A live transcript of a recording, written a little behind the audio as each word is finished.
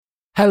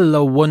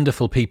Hello,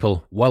 wonderful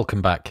people.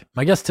 Welcome back.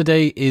 My guest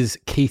today is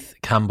Keith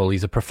Campbell.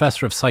 He's a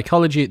professor of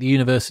psychology at the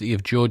University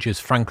of Georgia's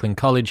Franklin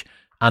College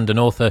and an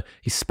author.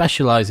 He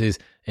specializes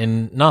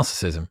in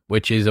narcissism,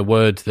 which is a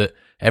word that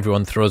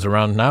everyone throws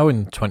around now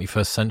in the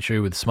 21st century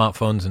with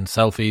smartphones and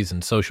selfies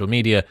and social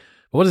media.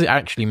 But what does it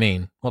actually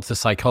mean? What's the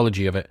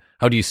psychology of it?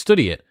 How do you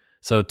study it?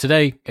 So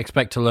today,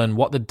 expect to learn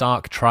what the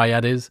dark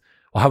triad is,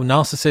 or how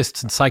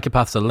narcissists and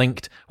psychopaths are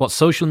linked, what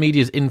social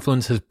media's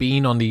influence has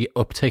been on the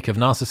uptake of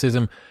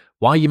narcissism,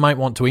 why you might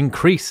want to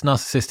increase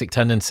narcissistic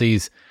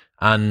tendencies,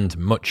 and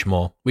much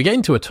more. We get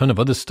into a ton of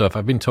other stuff.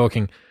 I've been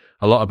talking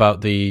a lot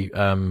about the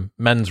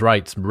men's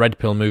rights red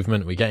pill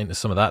movement. We get into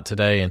some of that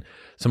today and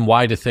some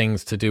wider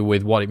things to do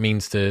with what it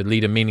means to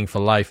lead a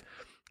meaningful life.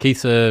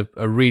 Keith's a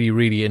really,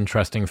 really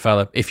interesting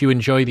fella. If you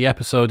enjoy the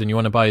episode and you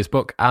want to buy his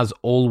book, as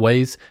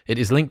always, it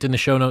is linked in the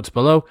show notes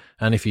below.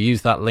 And if you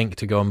use that link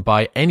to go and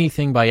buy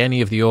anything by any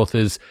of the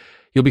authors,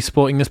 you'll be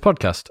supporting this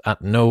podcast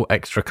at no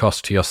extra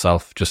cost to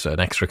yourself, just at an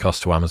extra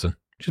cost to Amazon,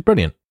 which is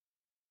brilliant.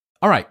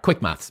 All right,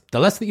 quick maths. The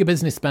less that your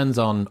business spends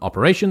on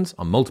operations,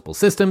 on multiple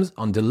systems,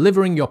 on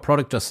delivering your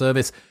product or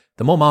service,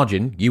 the more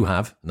margin you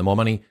have, the more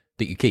money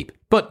that you keep.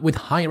 But with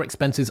higher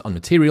expenses on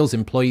materials,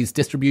 employees,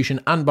 distribution,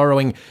 and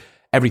borrowing,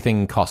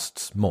 everything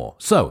costs more.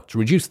 So, to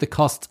reduce the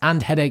costs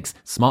and headaches,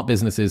 smart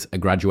businesses are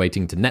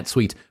graduating to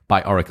NetSuite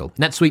by Oracle.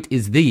 NetSuite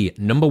is the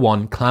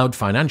 #1 cloud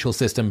financial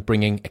system,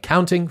 bringing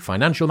accounting,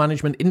 financial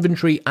management,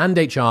 inventory, and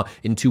HR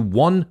into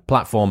one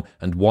platform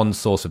and one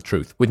source of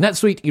truth. With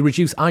NetSuite, you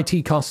reduce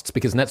IT costs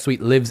because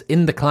NetSuite lives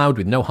in the cloud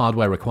with no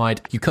hardware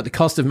required. You cut the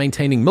cost of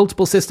maintaining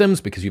multiple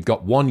systems because you've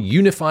got one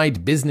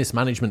unified business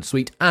management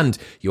suite, and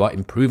you are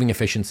improving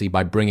efficiency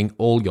by bringing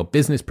all your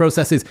business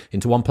processes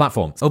into one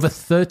platform. Over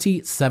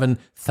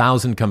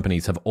 37,000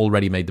 companies have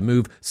already made the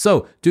move,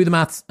 so do the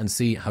maths and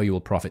see how you will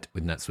profit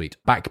with NetSuite.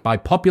 Backed by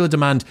popular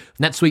demand,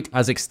 NetSuite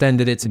has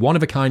extended its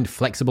one-of-a-kind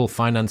flexible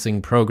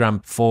financing program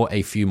for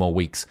a few more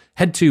weeks.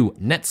 Head to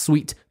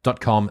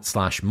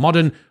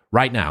netsuite.com/modern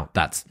right now.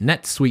 That's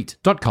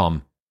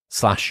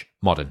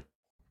netsuite.com/modern.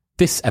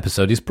 This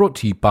episode is brought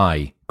to you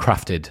by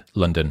Crafted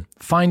London.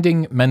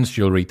 Finding men's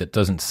jewellery that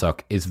doesn't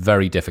suck is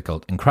very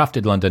difficult, and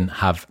Crafted London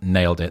have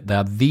nailed it.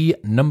 They're the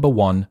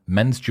 #1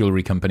 men's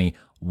jewellery company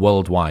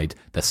worldwide.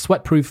 They're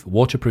sweatproof,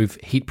 waterproof,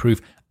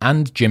 heatproof,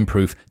 and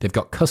gym-proof. They've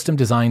got custom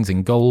designs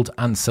in gold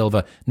and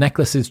silver,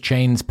 necklaces,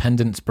 chains,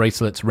 pendants,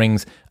 bracelets,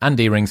 rings, and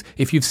earrings.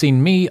 If you've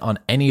seen me on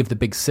any of the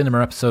big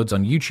cinema episodes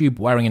on YouTube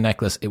wearing a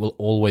necklace, it will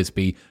always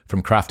be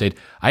from Crafted.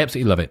 I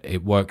absolutely love it.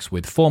 It works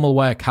with formal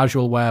wear,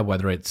 casual wear,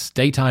 whether it's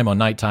daytime or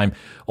nighttime.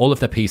 All of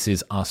their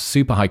pieces are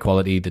super high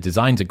quality. The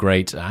designs are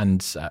great,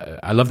 and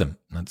I love them.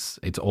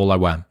 It's all I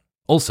wear.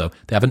 Also,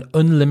 they have an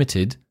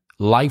unlimited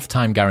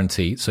lifetime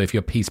guarantee, so if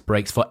your piece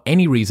breaks for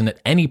any reason at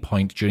any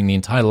point during the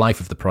entire life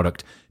of the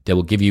product, they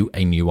will give you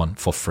a new one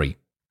for free.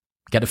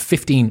 Get a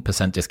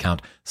 15%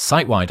 discount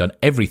site-wide on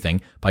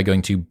everything by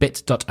going to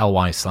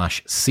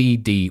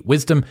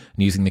bit.ly/cdwisdom and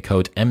using the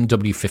code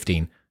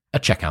MW15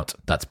 at checkout.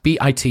 That's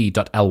bit.ly/C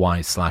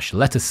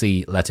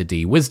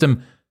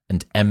wisdom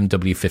and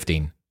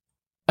MW15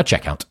 at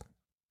checkout.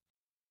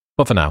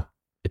 But for now,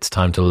 it's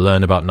time to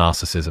learn about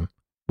narcissism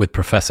with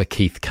Professor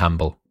Keith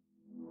Campbell.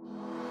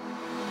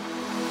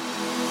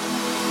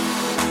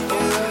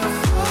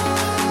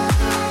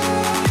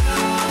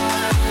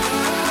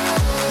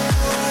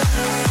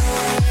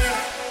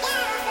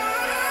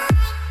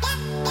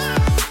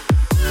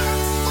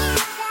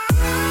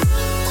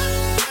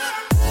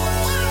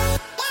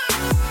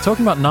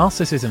 Talking about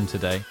narcissism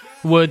today,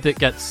 a word that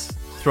gets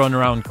thrown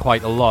around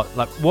quite a lot.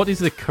 Like, what is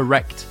the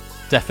correct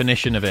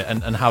definition of it,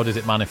 and how does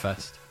it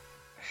manifest?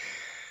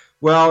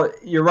 Well,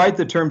 you're right.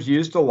 The term's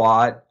used a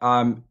lot.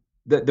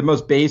 The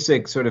most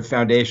basic sort of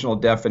foundational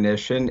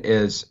definition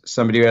is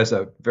somebody who has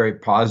a very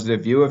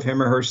positive view of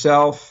him or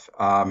herself,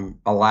 a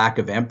lack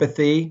of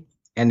empathy,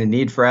 and a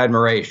need for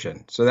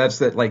admiration. So that's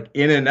that. Like,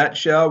 in a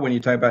nutshell, when you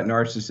talk about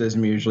narcissism,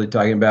 you're usually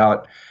talking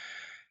about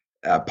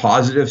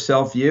positive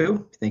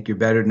self-view. Think you're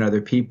better than other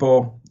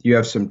people. You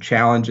have some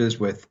challenges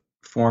with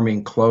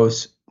forming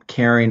close,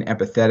 caring,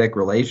 empathetic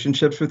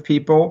relationships with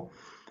people.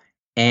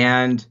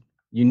 And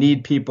you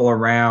need people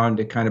around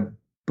to kind of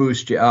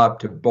boost you up,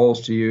 to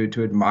bolster you,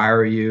 to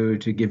admire you,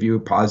 to give you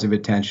positive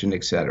attention,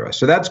 etc.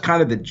 So that's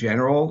kind of the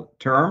general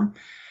term.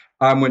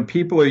 When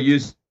people are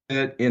using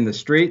it in the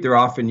street, they're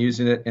often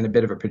using it in a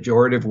bit of a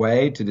pejorative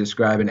way to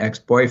describe an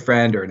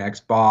ex-boyfriend or an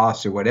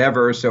ex-boss or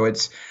whatever. So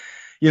it's,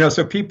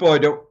 so people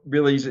don't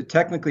really use it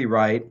technically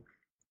right.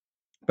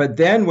 But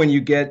then when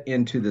you get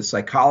into the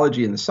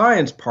psychology and the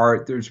science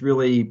part,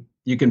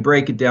 you can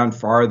break it down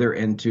farther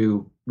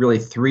into really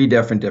 3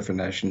 different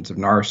definitions of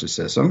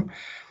narcissism.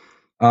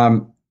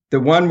 The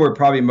one we're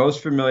probably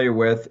most familiar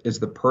with is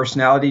the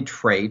personality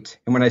trait.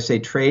 And when I say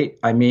trait,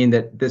 I mean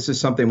that this is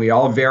something we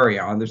all vary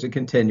on. There's a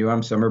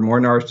continuum. Some are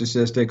more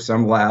narcissistic,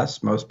 some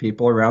less, most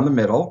people around the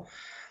middle.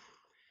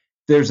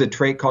 There's a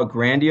trait called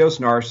grandiose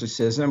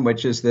narcissism,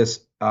 which is this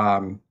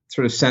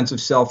sort of sense of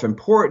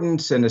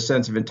self-importance and a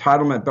sense of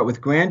entitlement. But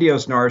with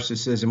grandiose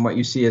narcissism, what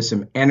you see is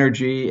some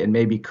energy and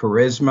maybe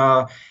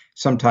charisma,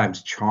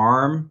 sometimes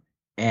charm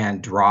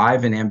and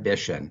drive and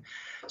ambition.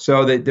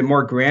 So the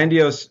more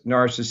grandiose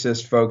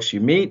narcissist folks you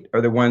meet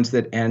are the ones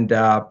that end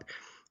up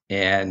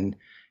in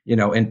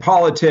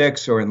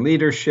politics or in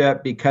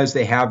leadership because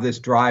they have this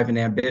drive and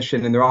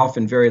ambition, and they're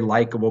often very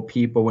likable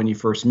people when you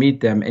first meet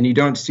them. And you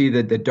don't see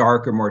the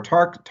darker, more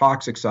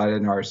toxic side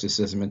of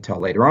narcissism until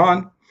later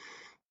on.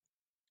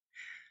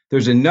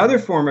 There's another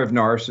form of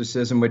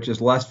narcissism, which is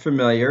less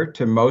familiar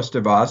to most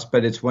of us,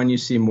 but it's one you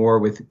see more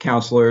with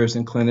counselors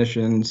and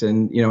clinicians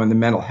and, in the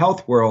mental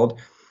health world.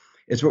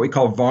 It's what we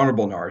call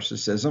vulnerable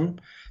narcissism.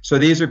 So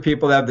these are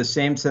people that have the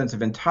same sense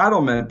of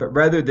entitlement, but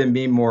rather than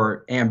being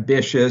more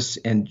ambitious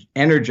and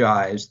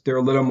energized, they're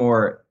a little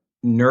more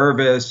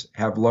nervous,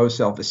 have low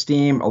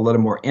self-esteem, a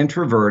little more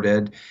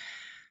introverted,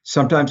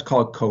 sometimes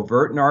called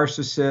covert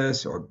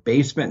narcissists or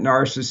basement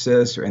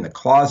narcissists or in the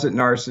closet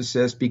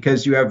narcissists,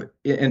 because you have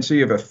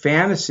a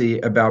fantasy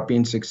about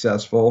being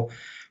successful,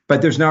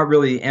 but there's not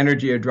really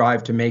energy or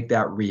drive to make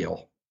that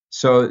real.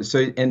 So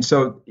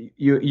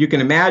you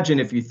can imagine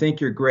if you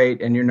think you're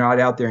great and you're not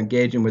out there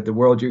engaging with the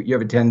world, you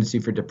have a tendency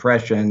for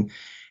depression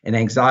and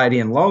anxiety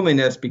and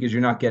loneliness because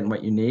you're not getting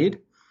what you need.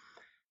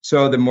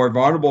 So the more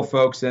vulnerable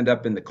folks end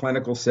up in the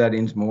clinical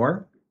settings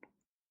more.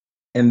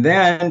 And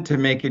then to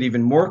make it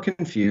even more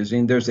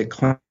confusing, there's a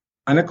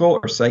clinical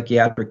or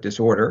psychiatric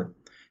disorder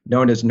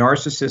known as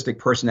narcissistic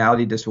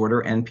personality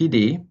disorder,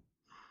 NPD.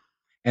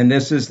 And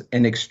this is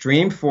an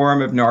extreme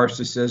form of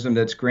narcissism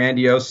that's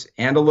grandiose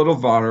and a little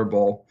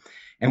vulnerable.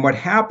 And what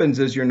happens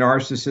is your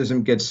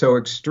narcissism gets so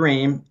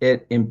extreme,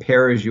 it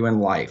impairs you in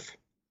life.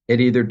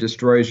 It either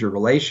destroys your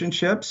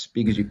relationships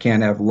because you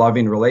can't have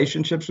loving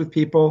relationships with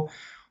people,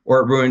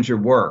 or it ruins your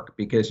work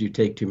because you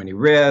take too many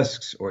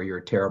risks, or you're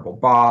a terrible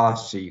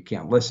boss, so you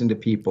can't listen to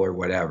people or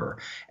whatever.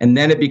 And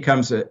then it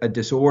becomes a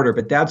disorder,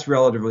 but that's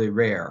relatively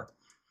rare.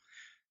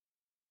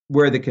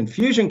 Where the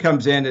confusion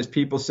comes in is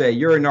people say,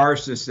 you're a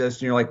narcissist,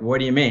 and you're like, what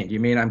do you mean? Do you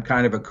mean I'm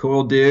kind of a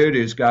cool dude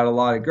who's got a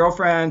lot of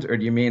girlfriends? Or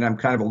do you mean I'm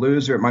kind of a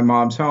loser at my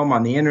mom's home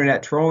on the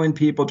internet trolling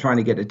people, trying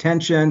to get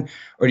attention?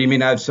 Or do you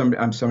mean I'm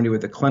somebody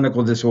with a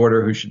clinical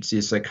disorder who should see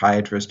a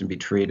psychiatrist and be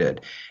treated?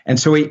 And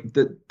so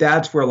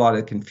that's where a lot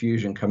of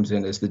confusion comes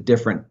in, is the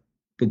different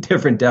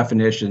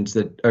definitions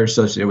that are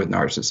associated with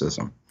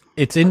narcissism.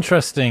 It's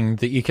interesting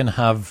that you can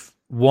have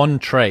one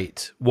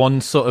trait,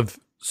 one sort of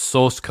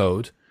source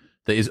code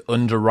that is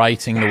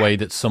underwriting the way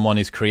that someone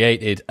is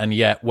created, and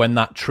yet when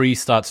that tree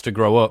starts to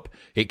grow up,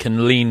 it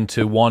can lean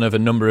to one of a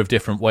number of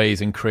different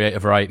ways and create a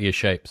variety of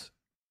shapes.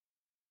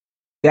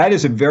 That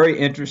is a very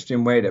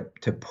interesting way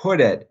to put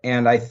it,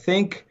 and I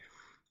think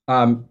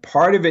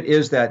part of it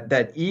is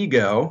that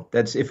ego.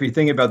 That's, if we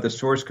think about the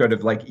source code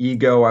of like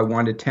ego, I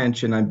want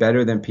attention, I'm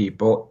better than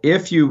people.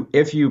 If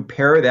you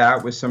pair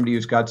that with somebody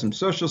who's got some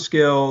social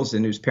skills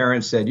and whose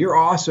parents said, "You're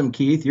awesome,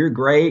 Keith, you're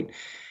great,"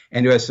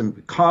 and who has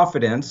some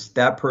confidence,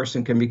 that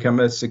person can become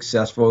a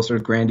successful sort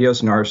of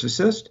grandiose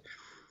narcissist.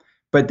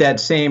 But that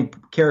same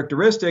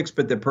characteristics,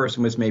 but the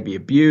person was maybe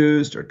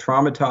abused or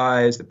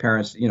traumatized. The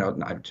parents,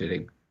 not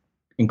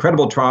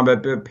incredible trauma,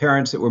 but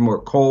parents that were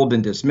more cold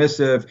and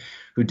dismissive,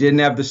 who didn't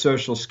have the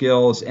social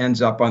skills,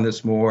 ends up on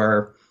this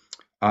more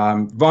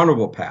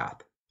vulnerable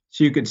path.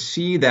 So you could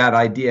see that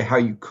idea, how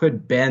you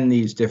could bend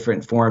these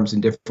different forms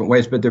in different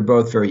ways, but they're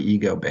both very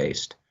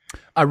ego-based.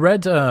 I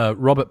read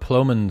Robert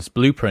Plomin's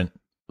Blueprint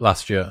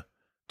last year,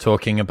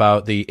 talking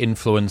about the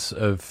influence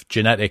of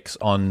genetics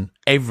on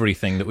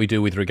everything that we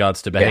do with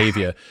regards to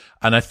behavior. Yeah.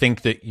 And I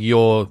think that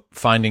your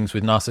findings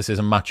with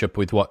narcissism match up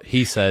with what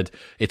he said.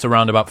 It's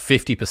around about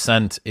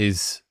 50%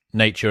 is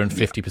nature and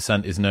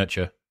 50% is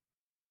nurture.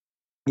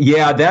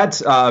 Yeah,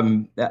 that's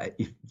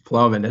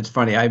Plomin. It's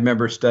funny. I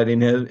remember studying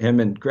him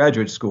in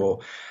graduate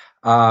school.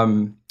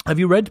 Have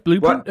you read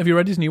Blueprint? What? Have you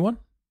read his new one?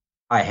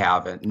 I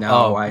haven't.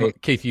 No.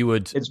 Keith, you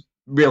would. It's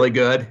really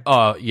good.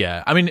 Oh,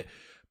 yeah. I mean,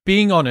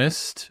 being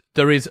honest,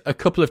 there is a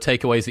couple of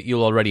takeaways that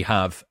you'll already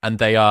have, and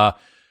they are: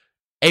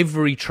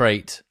 every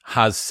trait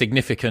has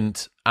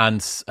significant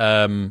and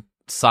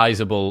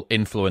sizable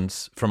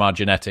influence from our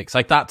genetics.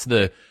 Like, that's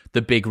the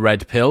big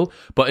red pill.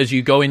 But as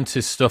you go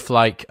into stuff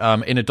like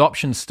in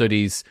adoption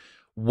studies,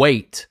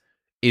 weight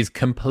is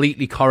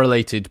completely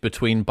correlated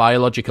between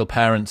biological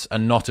parents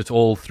and not at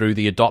all through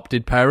the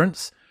adopted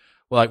parents,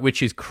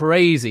 which is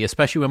crazy,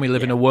 especially when we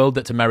live in a world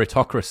that's a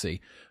meritocracy.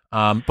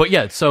 But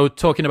yeah, so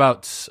talking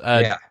about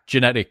the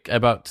genetic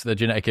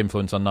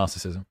influence on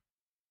narcissism.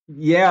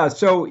 Yeah,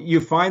 so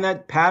you find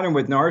that pattern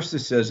with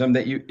narcissism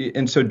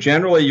and so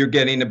generally you're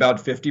getting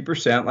about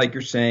 50%, like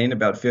you're saying,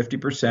 about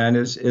 50%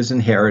 is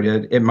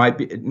inherited. It might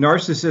be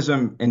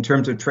narcissism in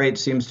terms of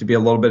traits seems to be a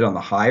little bit on the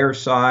higher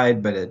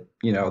side, but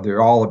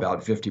they're all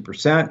about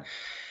 50%.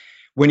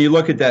 When you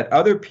look at that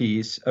other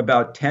piece,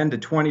 about 10 to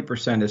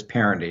 20% is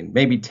parenting,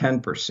 maybe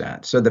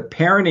 10%. So the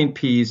parenting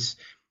piece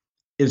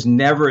is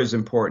never as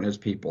important as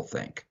people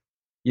think.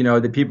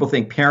 That people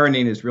think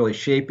parenting is really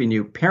shaping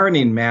you.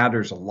 Parenting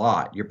matters a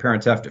lot. Your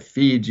parents have to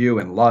feed you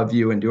and love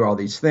you and do all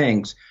these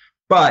things,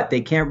 but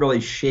they can't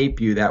really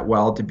shape you that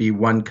well to be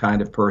one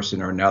kind of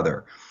person or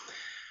another.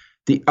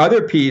 The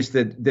other piece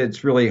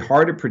that's really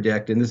hard to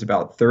predict, and this is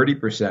about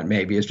 30%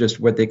 maybe, is just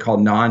what they call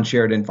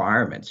non-shared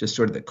environments, just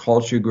sort of the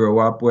culture you grow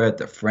up with,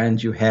 the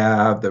friends you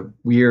have, the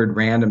weird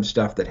random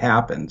stuff that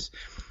happens.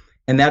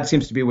 And that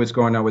seems to be what's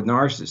going on with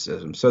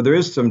narcissism. So there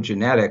is some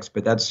genetics,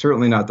 but that's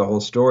certainly not the whole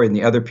story. And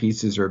the other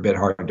pieces are a bit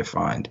hard to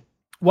find.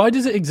 Why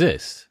does it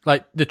exist?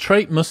 Like, the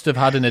trait must have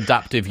had an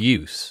adaptive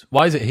use.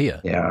 Why is it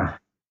here? Yeah.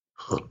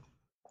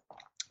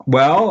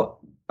 Well,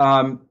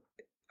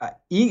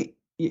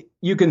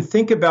 you can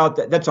think about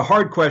that. That's a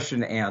hard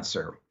question to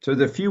answer. So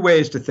there's a few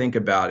ways to think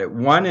about it.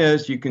 One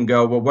is you can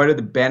go, well, what are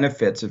the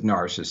benefits of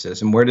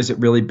narcissism? Where does it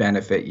really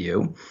benefit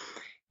you?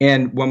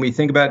 And when we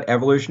think about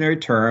evolutionary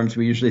terms,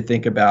 we usually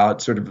think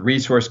about sort of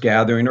resource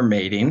gathering or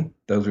mating.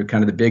 Those are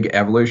kind of the big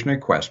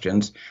evolutionary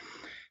questions.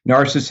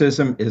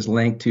 Narcissism is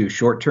linked to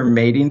short-term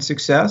mating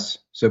success.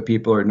 So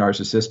people who are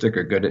narcissistic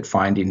are good at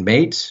finding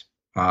mates.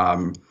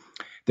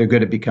 They're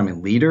good at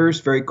becoming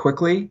leaders very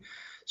quickly.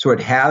 So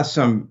it has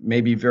some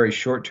maybe very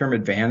short-term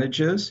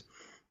advantages.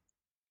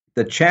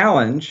 The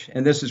challenge,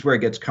 and this is where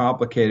it gets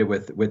complicated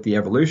with the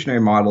evolutionary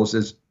models,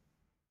 is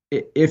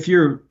if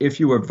you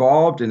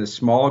evolved in a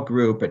small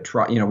group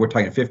we're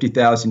talking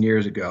 50,000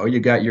 years ago,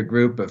 you got your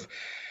group of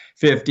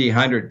 50,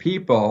 100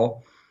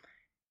 people,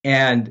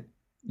 and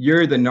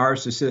you're the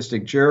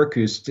narcissistic jerk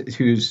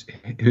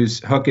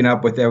who's hooking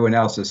up with everyone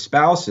else's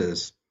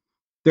spouses,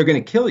 they're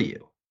going to kill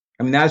you.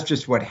 I mean, that's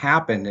just what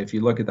happened. If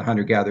you look at the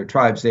hunter-gatherer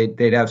tribes,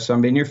 they'd have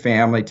somebody in your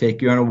family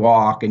take you on a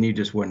walk and you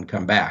just wouldn't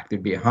come back.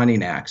 There'd be a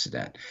hunting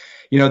accident.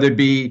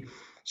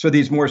 So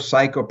these more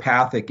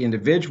psychopathic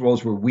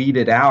individuals were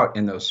weeded out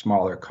in those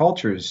smaller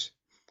cultures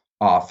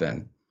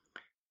often.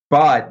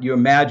 But you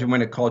imagine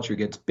when a culture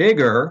gets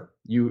bigger,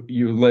 you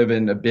live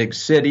in a big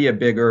city, a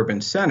big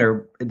urban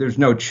center, there's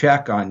no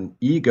check on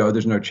ego,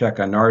 there's no check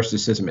on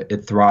narcissism,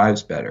 it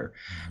thrives better.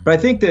 But I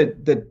think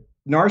that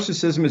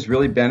narcissism is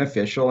really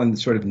beneficial in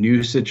sort of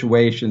new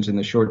situations in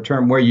the short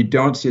term. Where you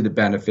don't see the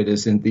benefit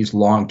is in these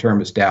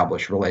long-term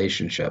established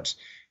relationships.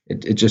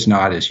 It's just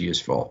not as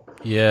useful.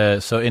 Yeah,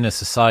 so in a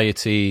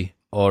society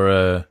or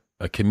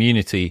a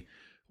community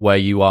where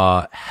you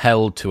are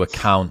held to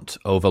account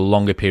over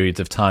longer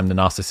periods of time, the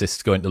narcissist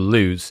is going to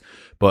lose,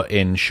 but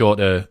in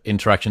shorter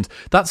interactions.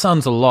 That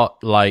sounds a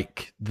lot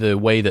like the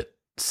way that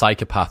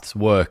psychopaths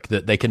work,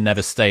 that they can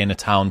never stay in a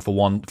town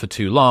for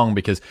too long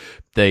because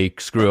they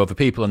screw over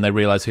people and they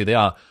realize who they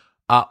are.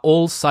 Are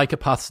all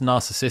psychopaths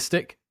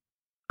narcissistic?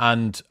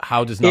 And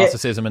how does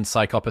narcissism and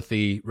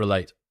psychopathy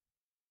relate?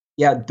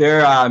 Yeah,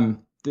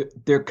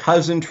 they're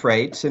cousin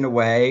traits in a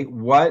way.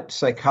 What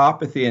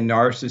psychopathy and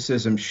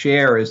narcissism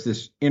share is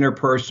this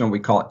interpersonal, we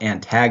call it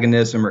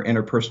antagonism or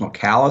interpersonal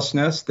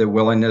callousness, the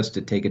willingness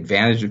to take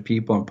advantage of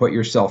people and put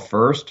yourself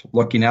first,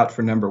 looking out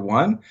for number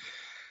one.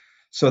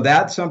 So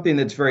that's something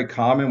that's very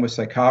common with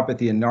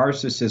psychopathy and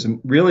narcissism.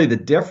 Really, the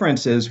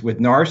difference is with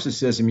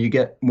narcissism, you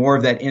get more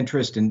of that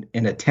interest in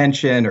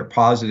attention or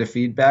positive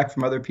feedback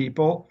from other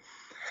people.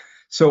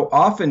 So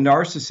often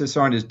narcissists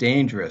aren't as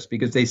dangerous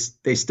because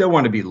they still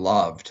want to be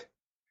loved.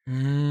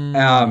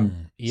 Okay.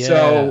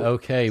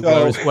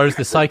 Whereas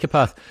the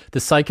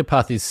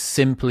psychopath is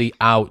simply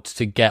out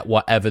to get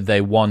whatever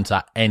they want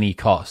at any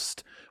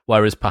cost.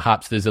 Whereas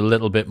perhaps there's a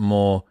little bit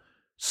more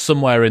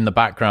somewhere in the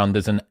background.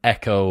 There's an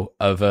echo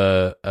of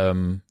a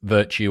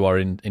virtue or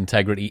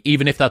integrity,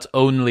 even if that's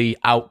only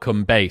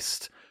outcome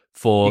based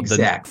for the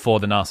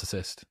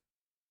narcissist.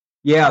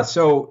 Yeah,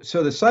 so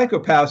the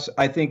psychopaths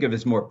I think of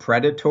as more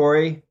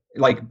predatory.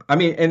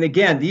 And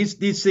again,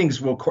 these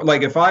things will,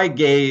 like if I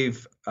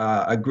gave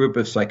a group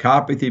of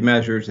psychopathy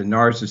measures and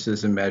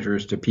narcissism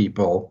measures to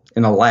people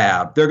in a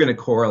lab, they're going to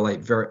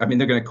correlate they're going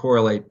to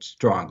correlate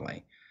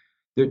strongly.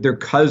 They're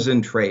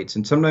cousin traits,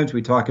 and sometimes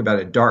we talk about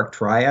a dark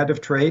triad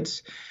of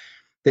traits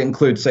that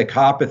include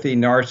psychopathy,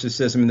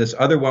 narcissism, and this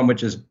other one,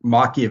 which is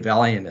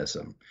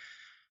Machiavellianism.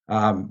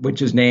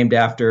 Which is named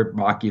after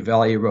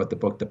Machiavelli, who wrote the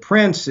book The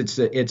Prince.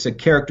 It's a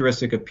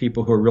characteristic of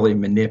people who are really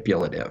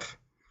manipulative.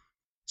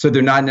 So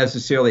they're not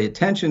necessarily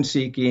attention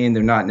seeking.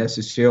 They're not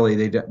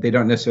necessarily, they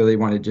don't necessarily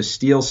want to just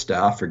steal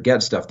stuff or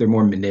get stuff. They're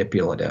more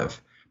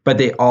manipulative, but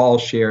they all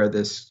share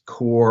this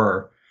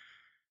core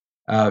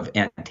of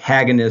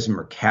antagonism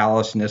or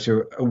callousness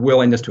or a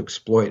willingness to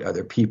exploit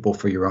other people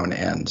for your own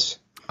ends.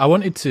 I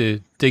wanted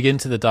to dig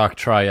into the dark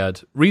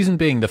triad. Reason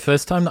being, the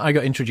first time that I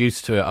got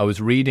introduced to it, I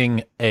was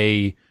reading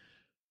a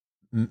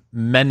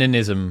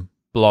Meninism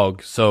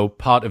blog. So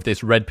part of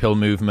this red pill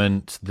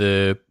movement,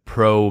 the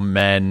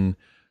pro-men.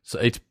 So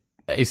it's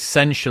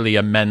essentially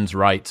a men's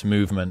rights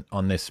movement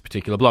on this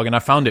particular blog. And I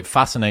found it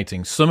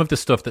fascinating. Some of the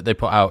stuff that they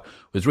put out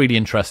was really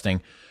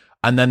interesting.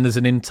 And then there's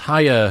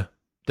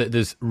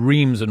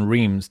reams and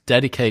reams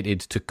dedicated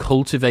to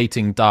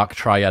cultivating dark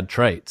triad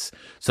traits.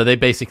 So they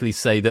basically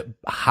say that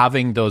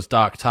having those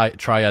dark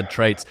triad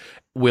traits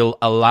will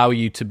allow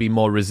you to be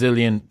more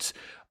resilient.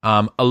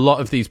 A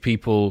lot of these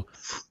people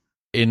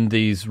in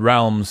these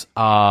realms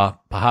are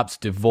perhaps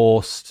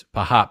divorced,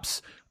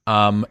 perhaps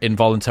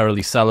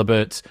involuntarily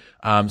celibate,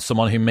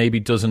 someone who maybe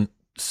doesn't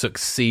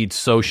succeed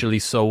socially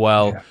so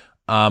well.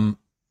 Yeah.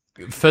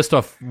 First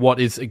off,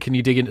 can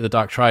you dig into the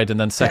dark triad? And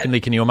then secondly,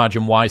 can you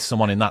imagine why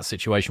someone in that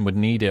situation would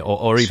need it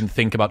or even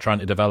think about trying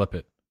to develop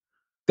it?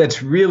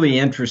 That's really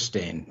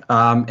interesting.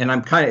 And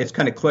it's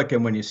kind of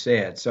clicking when you say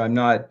it. So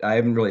I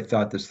haven't really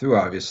thought this through,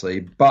 obviously,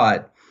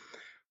 but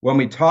when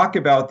we talk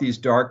about these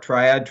dark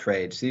triad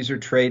traits, these are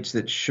traits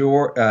that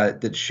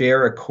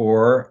share a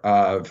core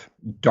of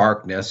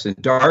darkness. And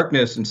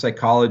darkness in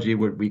psychology,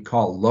 what we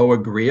call low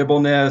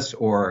agreeableness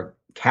or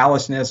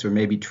callousness, or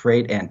maybe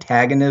trait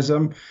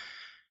antagonism.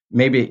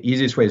 Maybe the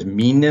easiest way is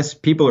meanness.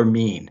 People are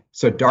mean.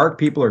 So dark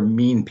people are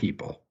mean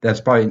people.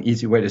 That's probably an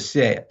easy way to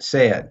say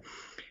it.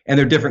 And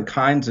there are different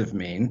kinds of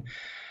mean.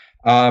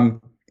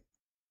 The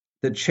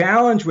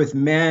challenge with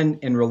men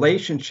in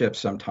relationships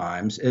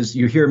sometimes is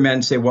you hear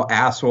men say, well,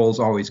 assholes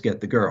always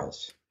get the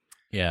girls.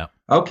 Yeah.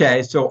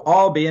 Okay, so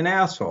I'll be an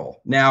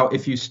asshole. Now,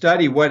 if you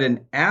study what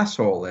an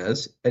asshole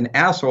is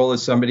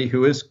somebody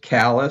who is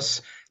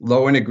callous,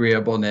 low in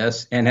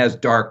agreeableness, and has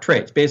dark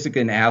traits.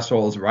 Basically, an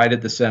asshole is right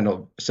at the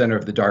center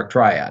of the dark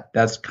triad.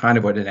 That's kind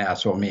of what an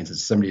asshole means.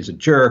 It's somebody who's a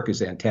jerk,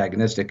 who's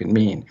antagonistic and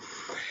mean,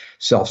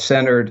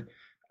 self-centered.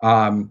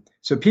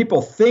 So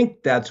people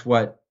think that's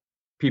what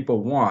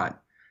people want.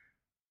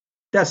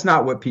 That's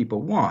not what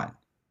people want.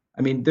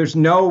 I mean, there's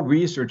no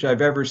research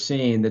I've ever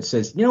seen that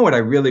says, you know what I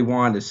really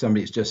want is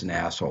somebody who's just an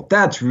asshole.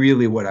 That's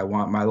really what I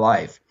want in my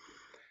life.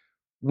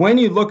 When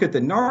you look at the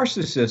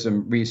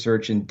narcissism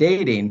research in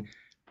dating,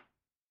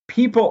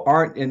 people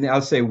aren't, and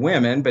I'll say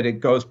women, but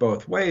it goes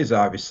both ways,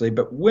 obviously,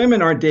 but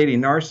women aren't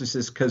dating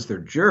narcissists because they're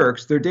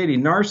jerks. They're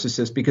dating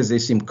narcissists because they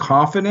seem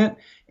confident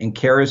and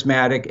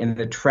charismatic and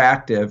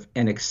attractive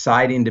and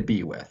exciting to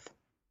be with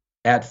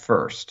at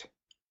first.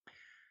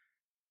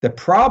 The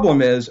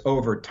problem is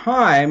over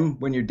time,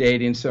 when you're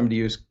dating somebody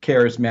who's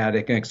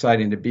charismatic and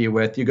exciting to be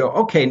with, you go,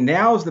 okay,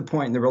 now's the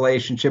point in the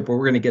relationship where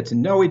we're going to get to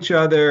know each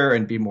other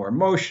and be more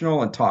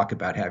emotional and talk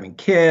about having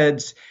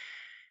kids.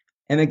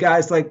 And the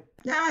guy's like,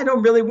 yeah, I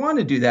don't really want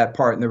to do that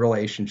part in the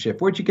relationship.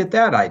 Where'd you get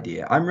that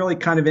idea? I'm really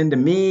kind of into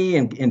me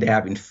and into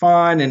having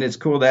fun, and it's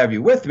cool to have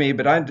you with me,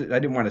 but I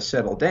didn't want to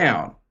settle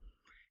down.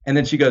 And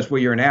then she goes, well,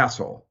 you're an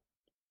asshole.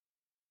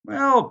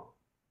 Well,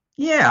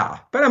 yeah,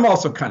 but I'm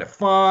also kind of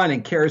fun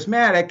and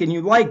charismatic, and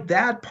you like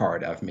that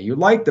part of me. You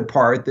like the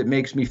part that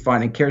makes me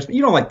fun and charismatic.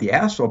 You don't like the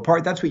asshole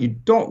part. That's what you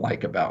don't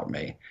like about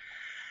me.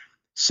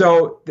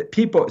 So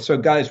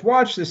guys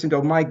watch this and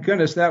go, my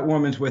goodness, that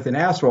woman's with an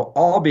asshole.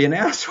 I'll be an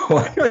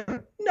asshole.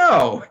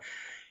 No,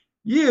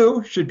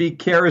 you should be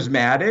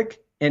charismatic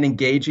and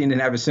engaging and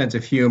have a sense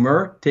of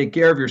humor, take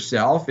care of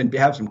yourself and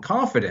have some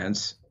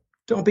confidence.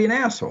 Don't be an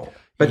asshole.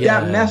 But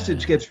that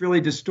message gets really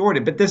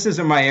distorted. But this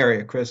isn't my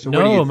area, Chris. So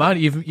no, man,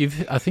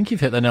 I think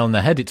you've hit the nail on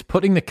the head. It's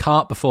putting the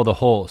cart before the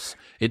horse.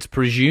 It's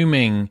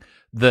presuming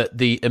that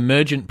the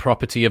emergent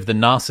property of the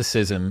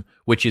narcissism,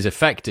 which is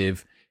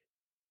effective,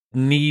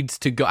 needs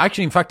to go.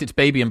 Actually, in fact, it's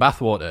baby in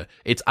bathwater.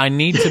 It's I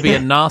need to be a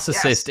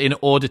narcissist in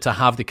order to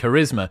have the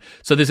charisma.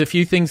 So there's a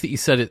few things that you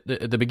said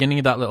at the beginning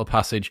of that little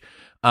passage.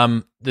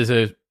 There's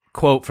a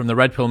quote from the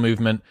Red Pill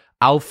movement: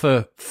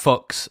 "Alpha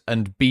fucks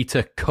and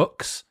beta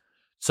cooks."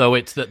 So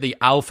it's that the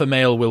alpha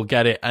male will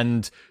get it,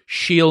 and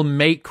she'll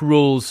make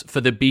rules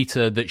for the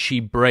beta that she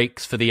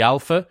breaks for the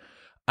alpha.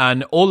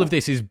 And all of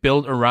this is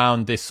built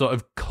around this sort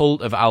of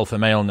cult of alpha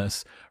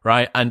maleness,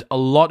 right? And a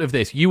lot of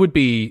this, you would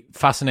be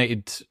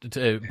fascinated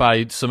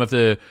by some of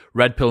the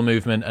Red Pill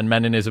movement and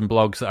Meninism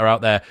blogs that are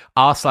out there.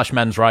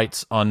 r/men's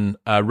rights on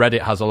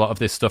Reddit has a lot of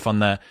this stuff on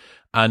there.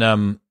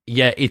 And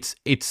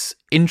it's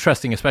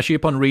interesting, especially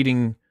upon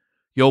reading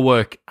your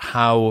work,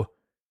 how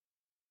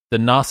the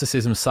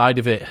narcissism side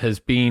of it has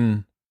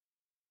been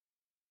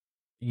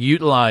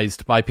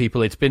utilized by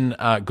people. It's been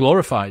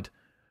glorified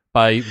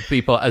by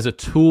people as a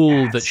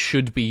tool that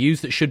should be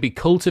used, that should be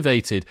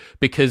cultivated,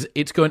 because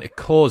it's going to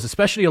cause,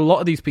 especially a lot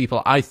of these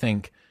people, I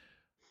think,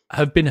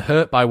 have been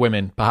hurt by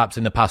women, perhaps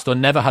in the past, or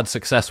never had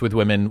success with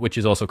women, which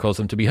has also caused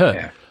them to be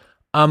hurt.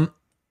 Yeah.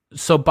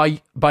 So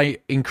by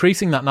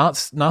increasing that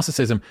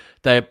narcissism,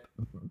 they're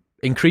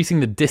increasing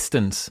the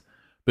distance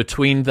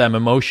between them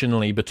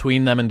emotionally,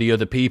 between them and the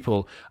other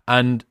people.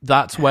 And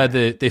that's where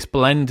this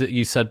blend that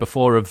you said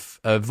before of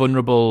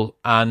vulnerable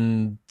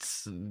and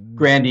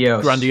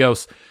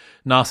grandiose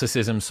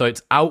narcissism. So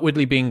it's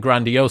outwardly being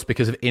grandiose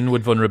because of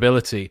inward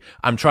vulnerability.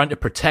 I'm trying to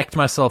protect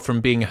myself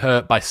from being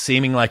hurt by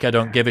seeming like I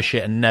don't give a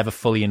shit and never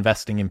fully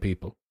investing in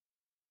people.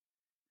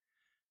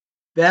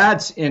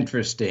 That's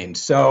interesting.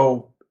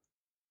 So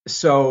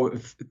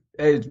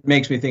it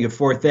makes me think of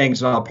four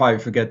things, and I'll probably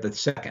forget the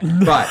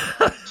second. But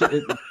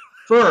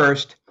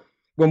first,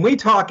 when we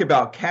talk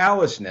about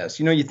callousness,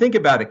 you think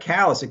about a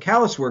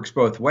callous works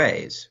both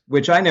ways,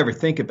 which I never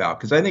think about,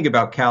 because I think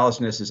about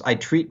callousness as I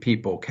treat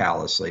people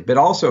callously, but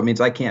also it means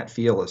I can't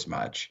feel as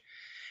much.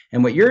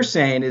 And what you're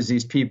saying is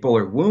these people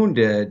are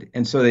wounded,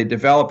 and so they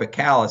develop a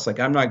callous, like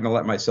I'm not going to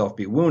let myself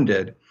be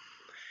wounded.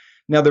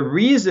 Now, the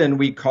reason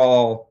we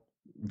call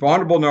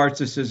vulnerable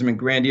narcissism and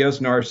grandiose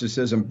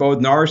narcissism, both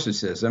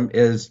narcissism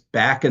is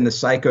back in the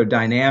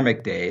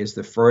psychodynamic days,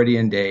 the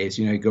Freudian days,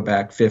 you go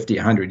back 50,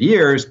 100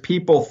 years,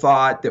 people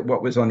thought that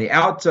what was on the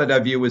outside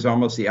of you was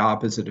almost the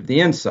opposite of the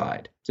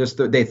inside. Just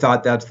that they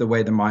thought that's the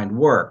way the mind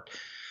worked.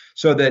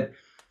 So that,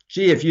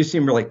 gee, if you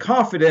seem really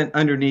confident,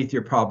 underneath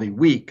you're probably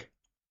weak.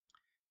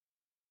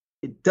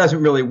 It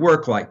doesn't really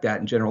work like that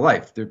in general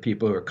life. There are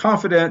people who are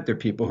confident, there are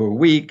people who are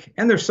weak,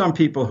 and there's some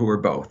people who are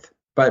both.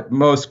 But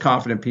most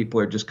confident people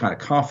are just kind of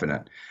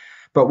confident.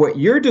 But what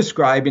you're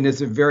describing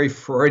is a very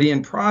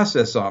Freudian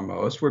process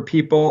almost, where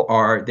people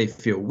they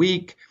feel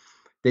weak,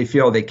 they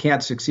feel they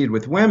can't succeed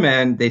with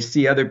women, they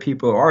see other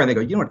people who are, and they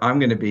go, you know what, I'm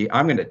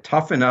going to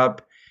toughen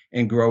up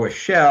and grow a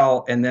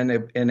shell and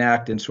then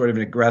enact in sort of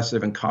an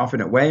aggressive and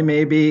confident way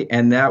maybe,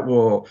 and that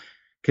will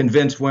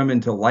convince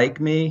women to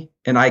like me,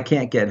 and I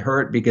can't get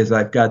hurt because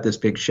I've got this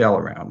big shell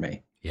around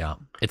me. Yeah.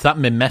 It's that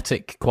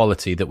mimetic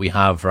quality that we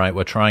have, right?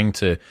 We're trying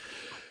to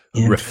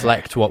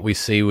reflect what we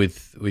see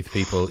with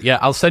people. Yeah,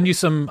 I'll send you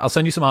some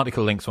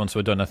article links once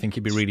we're done. I think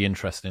you'd be really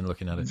interested in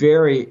looking at it.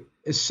 Very.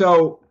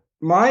 So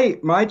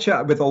my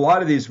chat with a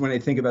lot of these, when I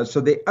think about it,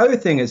 so the other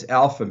thing is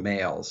alpha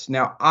males.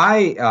 Now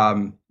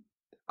I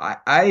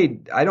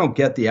don't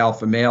get the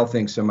alpha male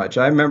thing so much.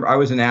 I remember I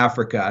was in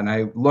Africa and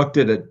I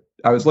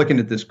was looking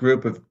at this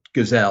group of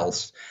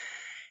gazelles,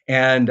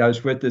 and I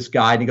was with this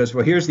guy, and he goes,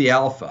 well, here's the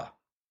alpha.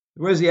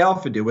 What does the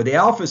alpha do? Well, the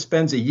alpha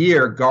spends a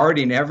year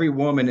guarding every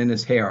woman in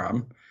his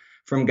harem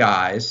from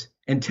guys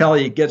until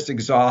he gets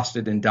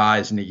exhausted and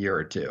dies in a year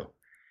or two.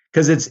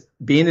 Because it's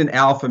being an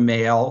alpha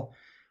male,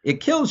 it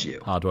kills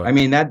you. Hard work. I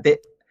mean,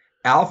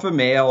 alpha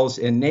males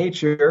in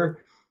nature,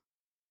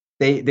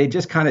 they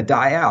just kind of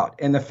die out.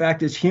 And the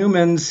fact is,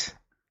 humans,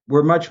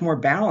 we're much more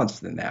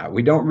balanced than that.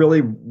 We don't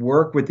really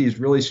work with these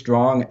really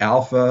strong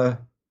alpha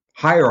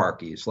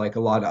hierarchies like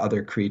a lot of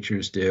other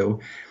creatures do.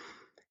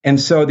 And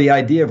so the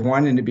idea of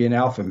wanting to be an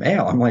alpha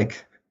male, I'm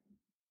like,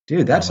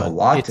 dude, that's a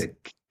lot to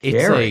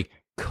carry. It's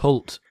a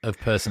cult of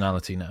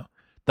personality now.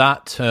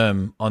 That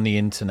term on the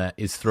internet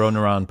is thrown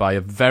around by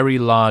a very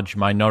large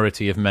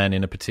minority of men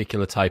in a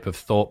particular type of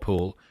thought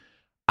pool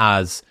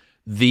as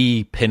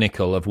the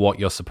pinnacle of what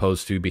you're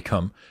supposed to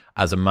become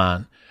as a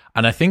man.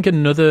 And I think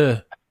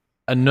another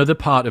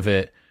part of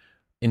it,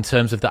 in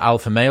terms of the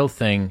alpha male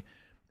thing,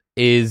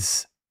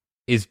 is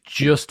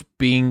just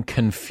being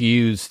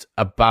confused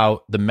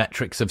about the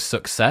metrics of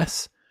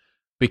success.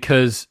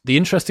 Because the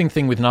interesting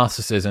thing with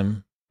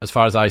narcissism, as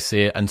far as I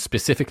see it, and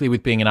specifically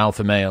with being an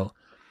alpha male,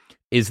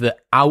 is that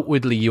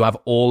outwardly you have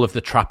all of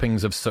the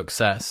trappings of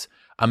success.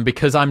 And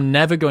because I'm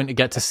never going to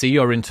get to see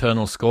your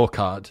internal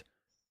scorecard,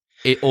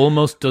 it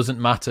almost doesn't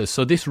matter.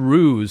 So this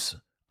ruse,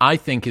 I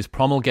think, is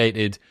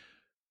promulgated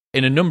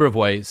in a number of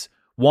ways.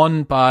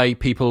 One, by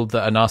people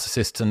that are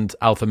narcissists and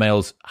alpha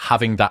males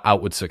having that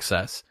outward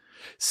success.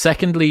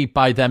 Secondly,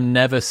 by them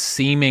never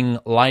seeming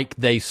like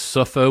they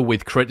suffer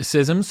with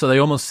criticism, so they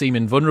almost seem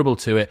invulnerable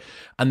to it.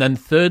 And then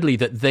thirdly,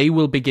 that they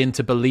will begin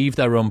to believe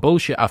their own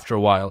bullshit after a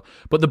while.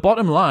 But the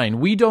bottom line,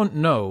 we don't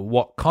know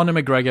what Conor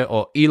McGregor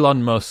or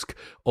Elon Musk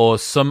or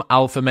some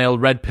alpha male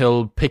red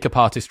pill pickup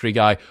artistry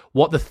guy,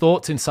 what the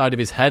thoughts inside of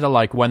his head are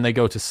like when they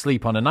go to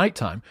sleep on a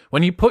nighttime.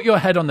 When you put your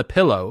head on the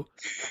pillow,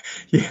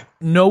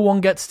 no one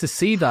gets to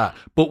see that.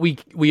 But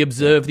we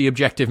observe the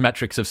objective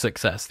metrics of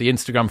success, the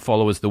Instagram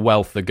followers, the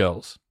wealth, the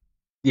girls.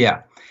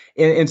 Yeah.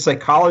 In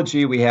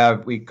psychology,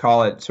 we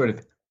call it sort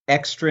of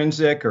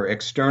extrinsic or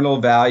external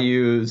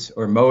values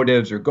or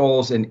motives or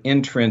goals, and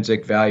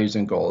intrinsic values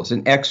and goals.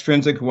 And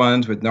extrinsic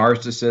ones with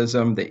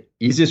narcissism, the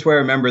easiest way to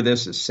remember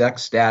this is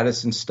sex,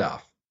 status, and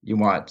stuff. You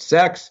want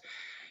sex,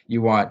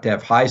 you want to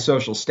have high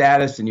social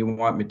status, and you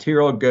want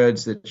material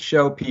goods that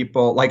show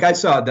people. Like I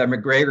saw that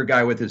McGregor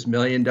guy with his $1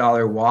 million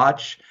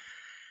watch,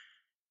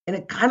 and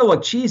it kind of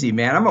looked cheesy,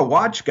 man. I'm a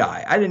watch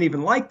guy. I didn't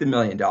even like the $1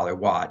 million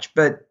watch,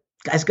 but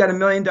guy's got $1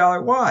 million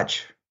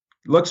watch.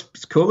 Looks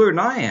cooler than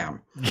I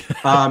am.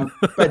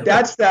 But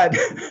that's that.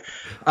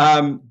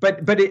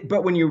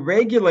 But when you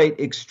regulate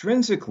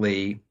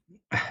extrinsically,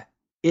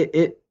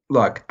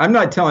 look, I'm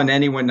not telling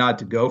anyone not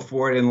to go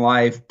for it in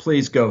life.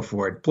 Please go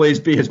for it.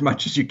 Please be as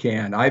much as you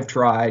can. I've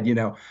tried,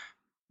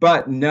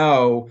 but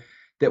know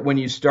that when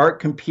you start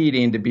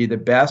competing to be the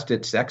best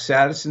at sex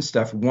status and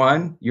stuff,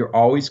 one, you're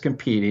always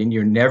competing.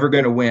 You're never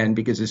going to win,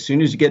 because as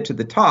soon as you get to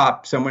the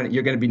top,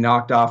 you're going to be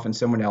knocked off and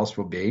someone else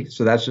will be.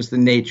 So that's just the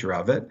nature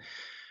of it.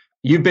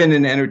 You've been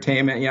in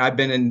entertainment, I've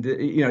been in,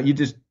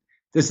 this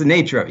is the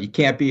nature of it. You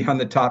can't be on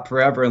the top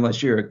forever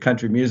unless you're a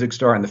country music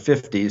star in the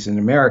 50s in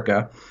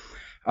America.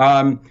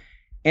 And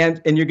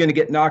you're going to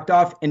get knocked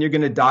off and you're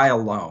going to die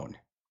alone.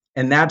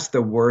 And that's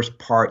the worst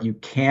part. You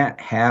can't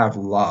have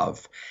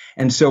love.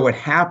 And so what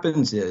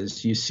happens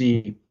is you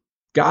see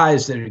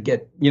guys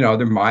that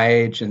they're my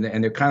age and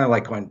they're kind of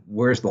like going,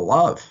 where's the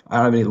love? I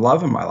don't have any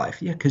love in my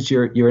life. Yeah, because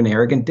you're an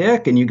arrogant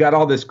dick and you got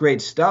all this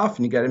great stuff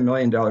and you got $1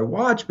 million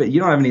watch, but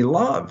you don't have any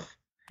love.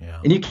 Yeah.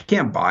 And you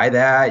can't buy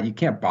that. You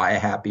can't buy a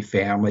happy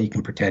family. You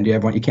can pretend you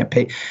have one. You can't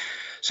pay.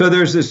 So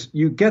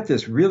you get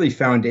this really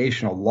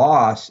foundational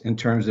loss in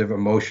terms of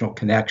emotional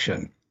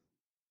connection.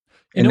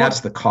 And that's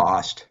the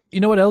cost. You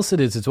know what else it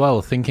is as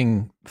well,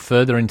 thinking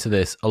further into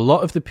this, a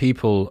lot of the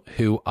people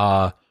who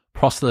are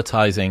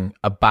proselytizing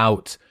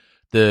about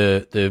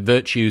the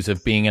virtues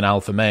of being an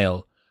alpha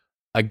male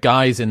are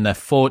guys in their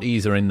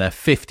 40s or in their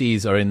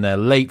 50s or in their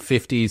late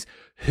 50s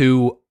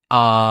who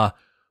are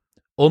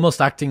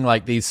almost acting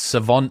like these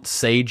savant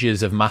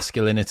sages of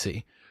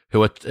masculinity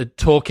who are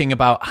talking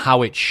about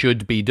how it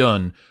should be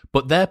done,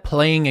 but they're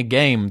playing a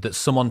game that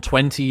someone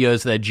 20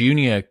 years their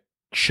junior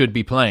should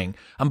be playing.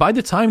 And by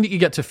the time that you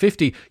get to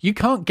 50, you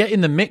can't get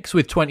in the mix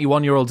with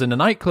 21-year-olds in a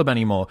nightclub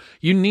anymore.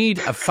 You need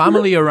a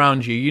family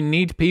around you. You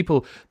need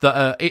people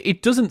that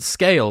it doesn't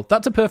scale.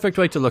 That's a perfect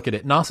way to look at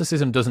it.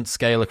 Narcissism doesn't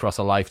scale across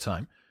a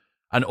lifetime.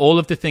 And all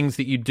of the things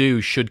that you do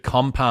should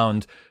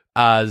compound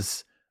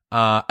as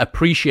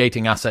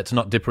appreciating assets,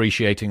 not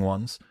depreciating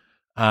ones.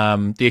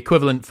 The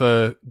equivalent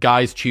for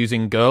guys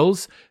choosing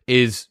girls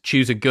is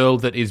choose a girl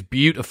that is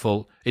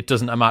beautiful. It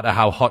doesn't matter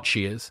how hot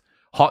she is.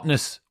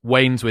 Hotness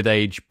wanes with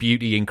age.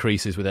 Beauty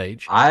increases with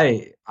age.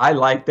 I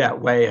like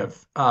that way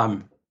of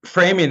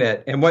framing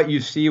it. And what you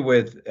see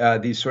with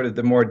these sort of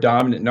the more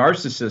dominant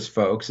narcissist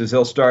folks is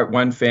they'll start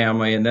one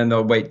family and then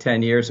they'll wait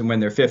 10 years. And when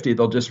they're 50,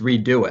 they'll just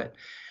redo it.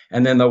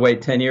 And then they'll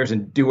wait 10 years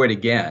and do it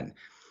again.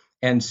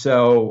 And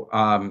so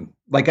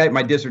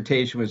my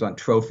dissertation was on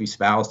trophy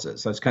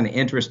spouses. So I was kind of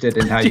interested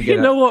in how you get. Do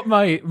you know what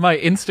my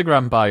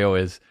Instagram bio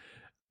is?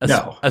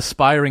 No.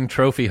 Aspiring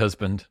trophy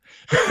husband.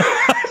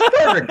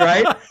 Perfect,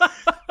 right?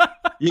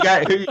 You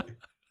got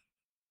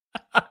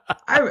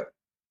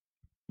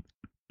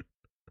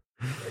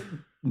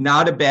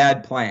not a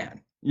bad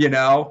plan.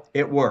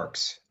 It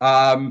works.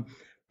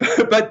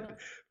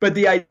 But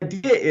the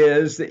idea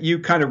is that you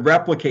kind of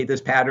replicate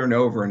this pattern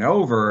over and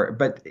over.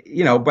 But,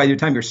 by the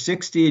time you're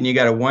 60 and you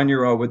got a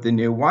 1-year-old with a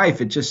new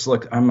wife, it just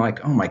I'm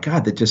like, oh my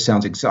God, that just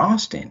sounds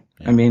exhausting.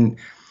 Yeah. I mean,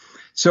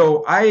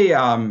 so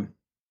I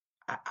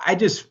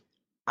just,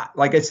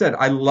 like I said,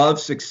 I love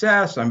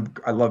success.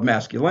 I love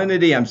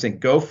masculinity. I'm saying,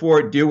 go for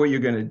it, do what you're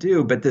going to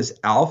do. But this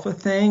alpha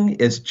thing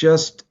is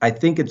just, I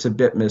think it's a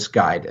bit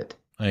misguided.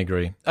 I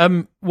agree.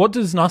 What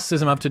does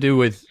narcissism have to do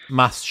with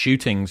mass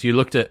shootings? You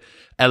looked at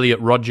Elliot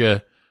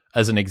Rodger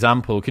as an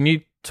example. Can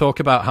you talk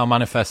about how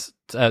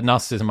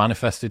narcissism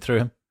manifested through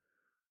him?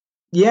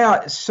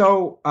 Yeah.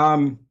 So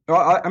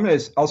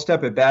I'll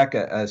step it back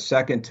a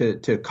second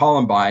to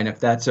Columbine, if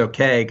that's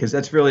okay, because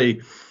that's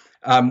really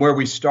where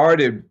we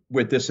started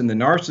with this in the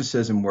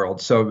narcissism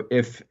world. So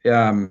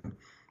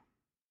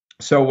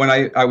so when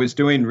I was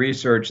doing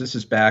research, this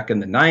is back in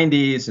the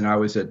 90s, and I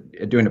was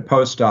doing a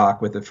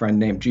postdoc with a friend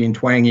named Gene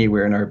Twangy. We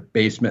were in our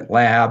basement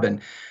lab,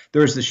 and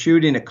there was the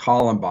shooting at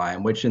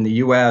Columbine, which in the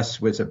U.S.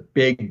 was a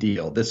big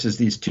deal. This is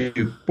these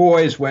two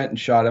boys went and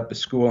shot up a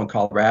school in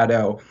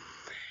Colorado.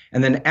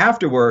 And then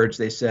afterwards,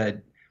 they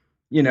said,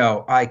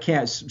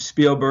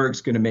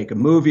 Spielberg's going to make a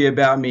movie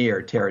about me,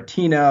 or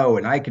Tarantino,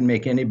 and I can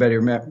make anybody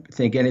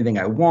think anything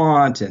I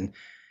want. And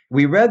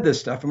we read this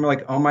stuff and we're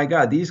like, oh my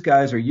God, these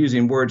guys are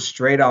using words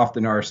straight off the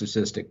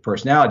narcissistic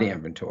personality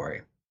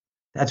inventory.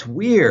 That's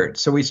weird.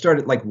 So we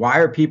started why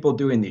are people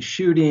doing these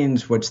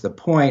shootings? What's the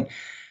point?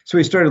 So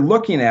we started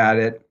looking at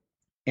it,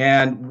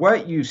 and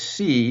what you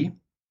see,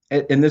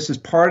 and this is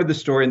part of the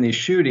story in these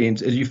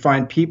shootings, is you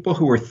find people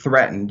who are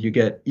threatened. You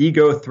get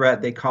ego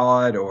threat, they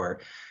call it, or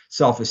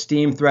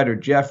self-esteem threat,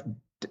 or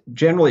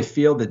generally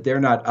feel that they're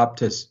not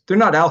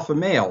alpha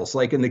males.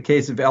 Like in the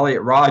case of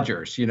Elliot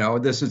Rodgers,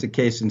 this is a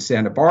case in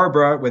Santa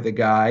Barbara with a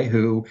guy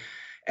who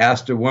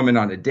asked a woman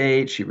on a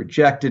date. She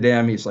rejected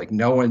him. He's like,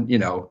 no one,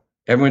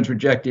 everyone's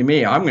rejecting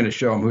me. I'm going to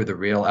show him who the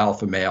real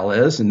alpha male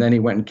is. And then he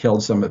went and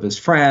killed some of his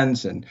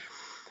friends. And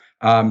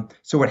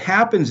so what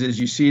happens is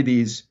you see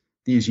these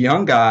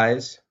young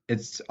guys,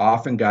 it's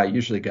often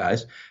usually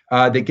guys,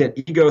 that get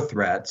ego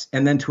threats.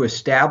 And then to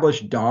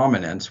establish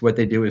dominance, what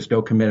they do is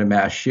go commit a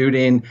mass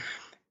shooting.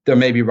 They'll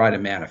maybe write a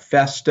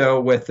manifesto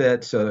with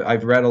it. So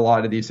I've read a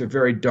lot of these. They're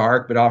very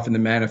dark, but often the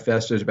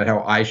manifesto is about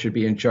how I should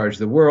be in charge of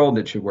the world.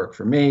 It should work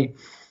for me.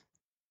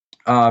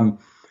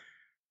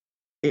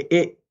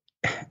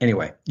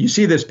 Anyway, you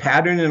see this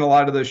pattern in a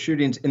lot of those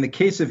shootings. In the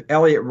case of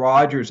Elliot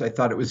Rodgers, I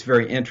thought it was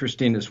very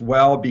interesting as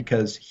well,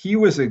 because he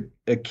was a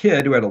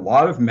kid who had a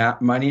lot of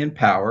money and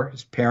power.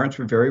 His parents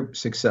were very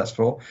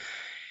successful.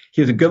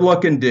 He was a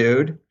good-looking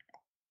dude.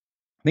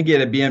 I think he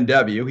had a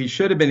BMW. He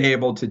should have been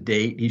able to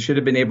date. He should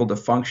have been able to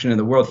function in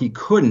the world. He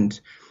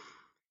couldn't.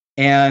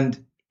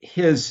 And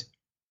his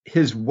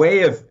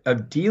way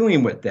of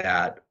dealing with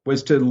that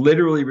was to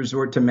literally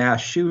resort to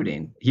mass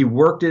shooting. He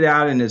worked it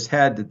out in his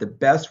head that the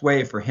best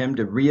way for him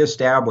to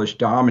reestablish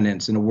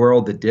dominance in a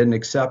world that didn't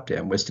accept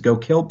him was to go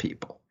kill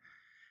people.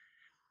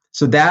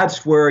 So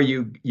that's where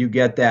you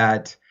get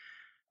that,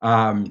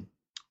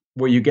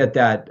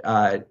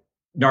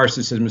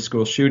 narcissism of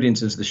school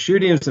shootings, is the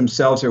shootings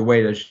themselves are a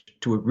way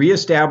to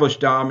reestablish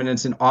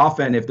dominance. And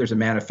often if there's a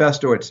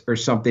manifesto or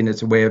something,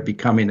 it's a way of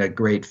becoming a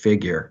great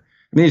figure.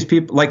 I mean, these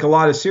people, like a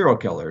lot of serial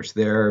killers,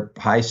 they're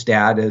high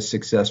status,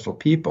 successful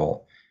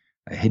people.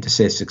 I hate to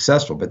say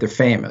successful, but they're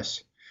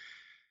famous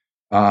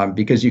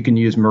because you can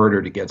use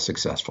murder to get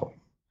successful.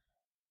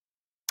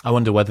 I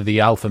wonder whether the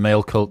alpha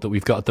male cult that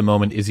we've got at the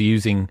moment is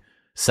using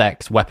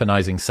sex,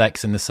 weaponizing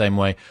sex in the same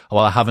way.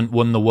 Well, I haven't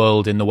won the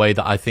world in the way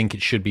that I think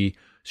it should be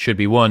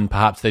won.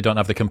 Perhaps they don't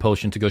have the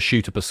compulsion to go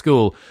shoot up a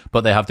school,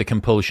 but they have the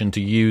compulsion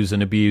to use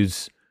and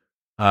abuse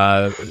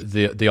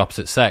the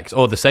opposite sex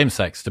or the same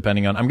sex,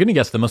 depending on. I'm going to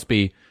guess there must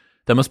be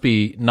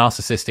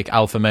narcissistic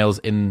alpha males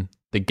in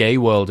the gay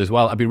world as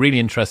well. I'd be really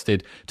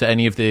interested to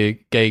any of the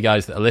gay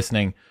guys that are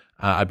listening.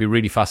 I'd be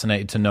really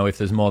fascinated to know if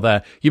there's more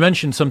there. You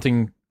mentioned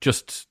something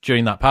just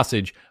during that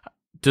passage.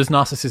 Does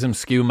narcissism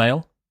skew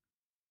male?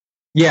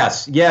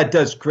 Yes. Yeah, it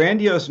does.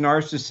 Grandiose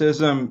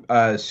narcissism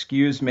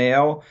skews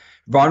male.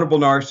 Vulnerable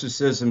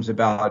narcissism is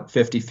about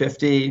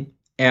 50-50.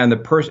 And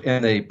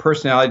the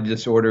personality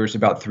disorder is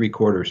about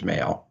 3/4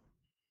 male.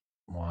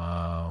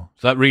 Wow.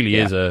 So that really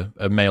is a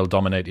male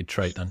dominated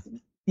trait then.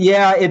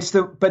 Yeah,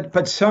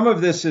 but some of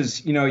this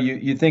is,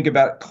 you think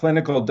about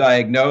clinical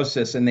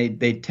diagnosis and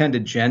they tend to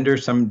gender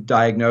some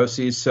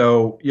diagnoses.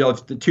 So,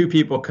 if the two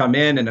people come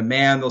in and a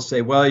man, they'll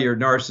say, well, you're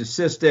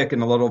narcissistic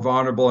and a little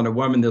vulnerable, and a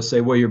woman, they'll say,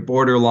 well, you're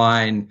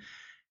borderline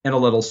and a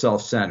little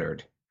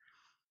self-centered.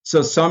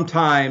 So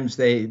sometimes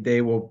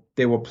they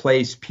will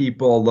place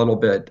people a little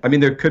bit. I mean,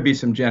 there could be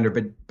some gender,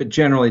 but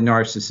generally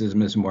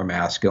narcissism is a more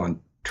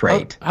masculine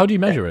trait. How do you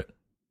measure it?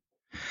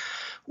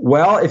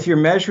 Well, if you're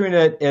measuring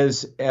it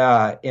as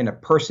in a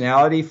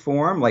personality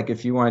form, like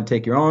if you want to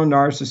take your own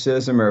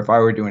narcissism, or if I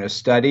were doing a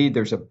study,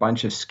 there's a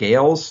bunch of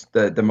scales.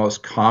 The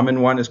most common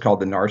one is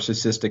called the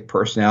Narcissistic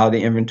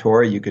Personality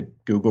Inventory. You could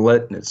Google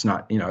it, and it's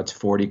not, it's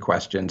 40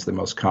 questions, the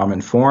most common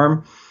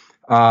form.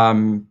 There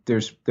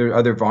are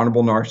other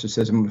vulnerable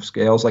narcissism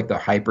scales, like the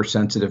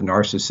hypersensitive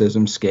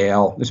narcissism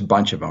scale. There's a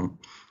bunch of them.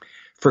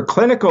 For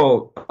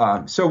clinical,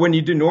 so when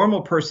you do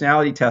normal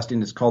personality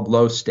testing, it's called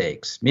low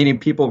stakes, meaning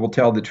people will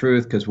tell the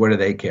truth because what do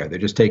they care? They're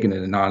just taking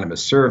an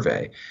anonymous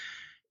survey.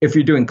 If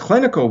you're doing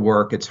clinical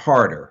work, it's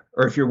harder.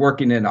 Or if you're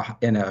working in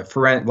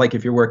a like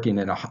if you're working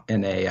in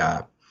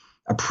a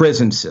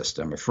prison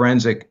system, a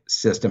forensic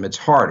system, it's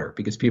harder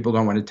because people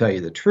don't want to tell you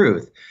the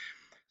truth.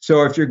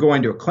 So if you're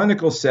going to a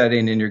clinical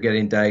setting and you're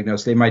getting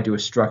diagnosed, they might do a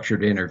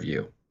structured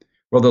interview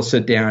where they'll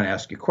sit down and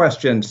ask you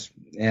questions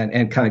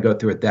and kind of go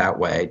through it that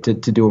way to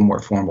do a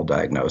more formal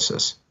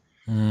diagnosis.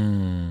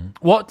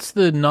 What's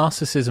the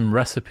narcissism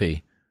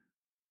recipe?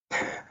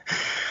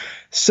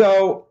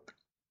 So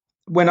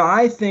when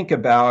I think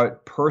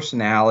about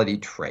personality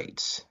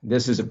traits,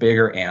 this is a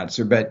bigger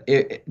answer, but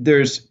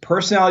there's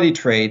personality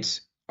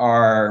traits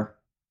are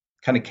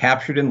kind of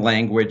captured in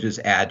language as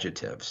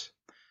adjectives.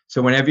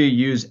 So whenever you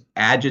use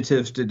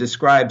adjectives to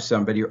describe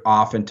somebody, you're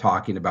often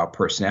talking about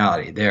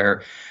personality.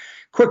 They're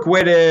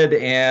quick-witted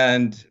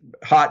and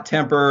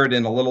hot-tempered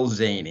and a little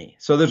zany.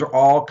 So those are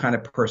all kind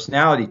of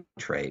personality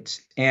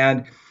traits.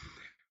 And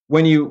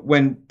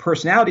when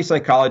personality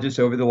psychologists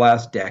over the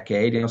last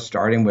decade,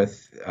 starting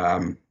with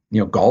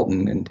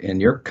Galton in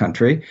your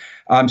country,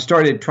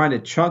 started trying to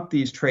chunk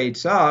these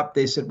traits up,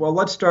 they said, well,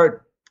 let's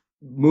start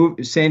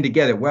saying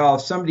together, well,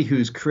 somebody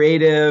who's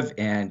creative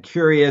and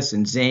curious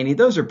and zany,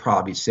 those are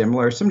probably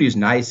similar. Somebody who's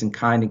nice and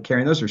kind and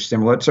caring, those are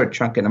similar. Let's start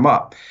chunking them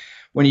up.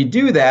 When you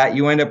do that,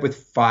 you end up with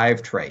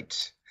 5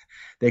 traits.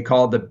 They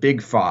call it the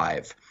big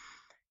 5.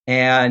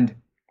 And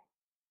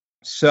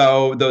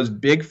so those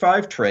big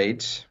 5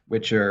 traits,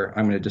 which are,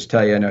 I'm going to just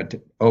tell you,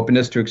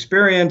 openness to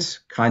experience,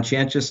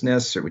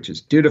 conscientiousness, which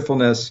is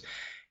dutifulness,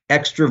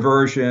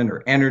 extroversion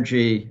or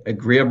energy,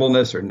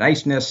 agreeableness or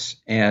niceness,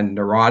 and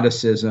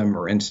neuroticism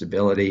or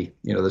instability.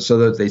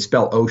 So they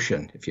spell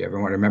ocean, if you ever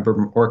want to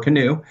remember, or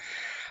canoe.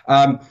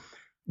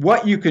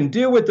 What you can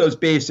do with those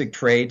basic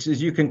traits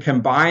is you can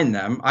combine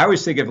them. I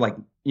always think of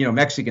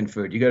Mexican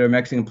food. You go to a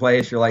Mexican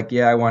place, you're like,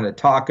 yeah, I want a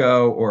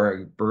taco or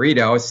a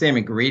burrito. Same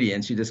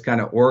ingredients. You just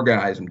kind of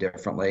organize them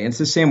differently. And it's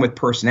the same with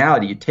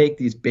personality. You take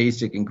these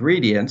basic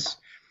ingredients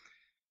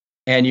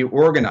and you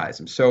organize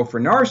them. So for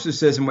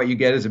narcissism, what you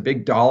get is a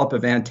big dollop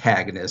of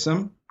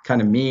antagonism,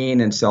 kind of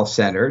mean and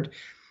self-centered.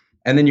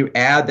 And then you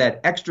add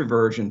that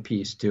extroversion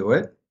piece to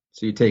it.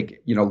 So you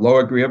take, low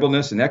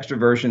agreeableness and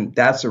extroversion.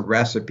 That's a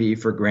recipe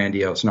for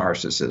grandiose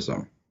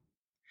narcissism.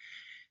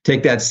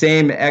 Take that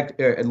same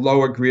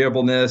low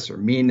agreeableness or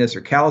meanness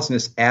or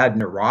callousness, add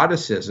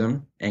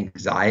neuroticism,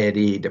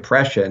 anxiety,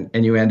 depression,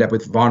 and you end up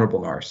with vulnerable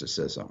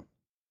narcissism.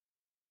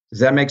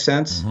 Does that make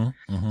sense?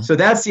 Mm-hmm, mm-hmm. So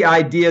that's the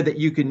idea that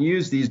you can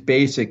use these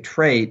basic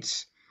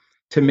traits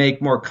to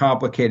make more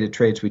complicated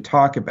traits we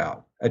talk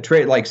about. A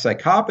trait like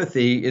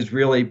psychopathy is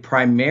really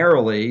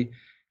primarily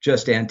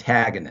just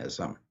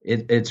antagonism.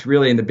 It's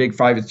really in the big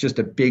 5, it's just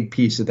a big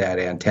piece of that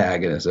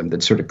antagonism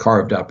that's sort of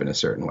carved up in a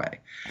certain way.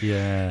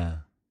 Yeah.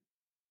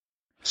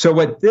 So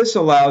what this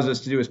allows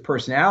us to do as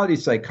personality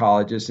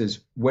psychologists is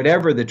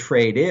whatever the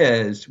trait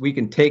is, we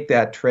can take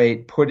that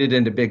trait, put it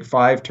into big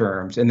 5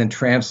 terms, and then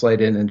translate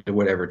it into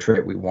whatever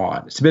trait we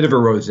want. It's a bit of a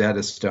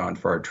Rosetta Stone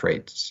for our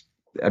traits.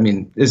 I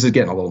mean, this is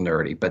getting a little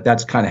nerdy, but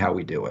that's kind of how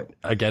we do it.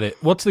 I get it.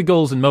 What's the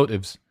goals and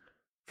motives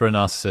for a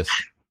narcissist?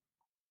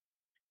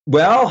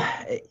 Well,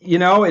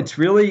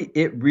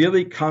 it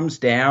really comes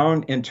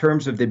down in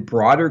terms of the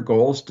broader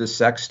goals to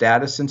sex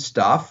status and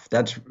stuff.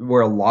 That's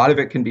where a lot of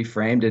it can be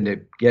framed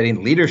into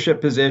getting leadership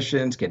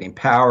positions, getting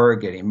power,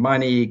 getting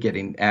money,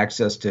 getting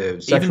access to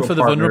Even sexual for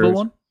the vulnerable partners.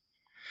 one?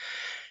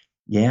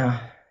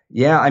 Yeah.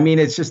 Yeah. I mean,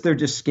 it's just they're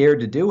just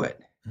scared to do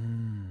it.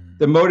 Mm.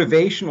 The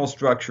motivational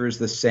structure is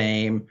the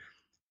same,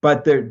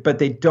 but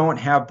they don't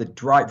have the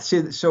drive.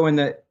 See, so in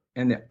the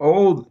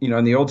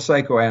old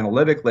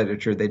psychoanalytic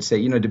literature, they'd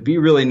say, to be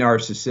really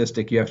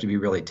narcissistic, you have to be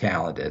really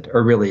talented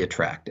or really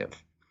attractive.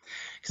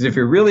 Because if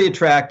you're really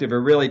attractive or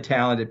really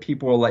talented,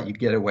 people will let you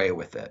get away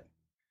with it.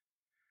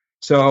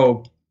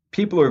 So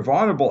people who are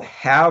vulnerable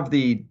have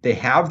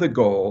the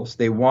goals,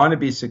 they want to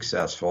be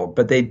successful,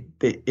 but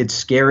it's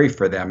scary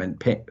for them and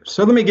pain.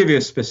 So let me give you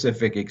a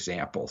specific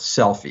example: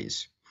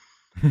 selfies.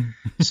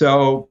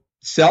 So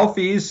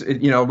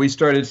selfies, we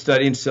started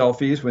studying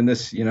selfies when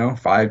this,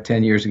 5,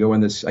 10 years ago,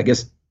 when this, I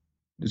guess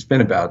it's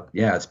been about,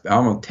 yeah, it's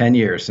almost 10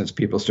 years since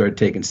people started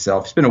taking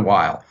selfies. It's been a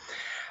while.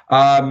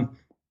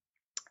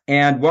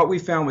 And what we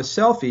found with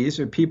selfies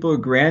are people who are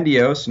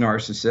grandiose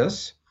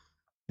narcissists.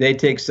 They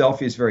take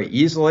selfies very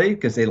easily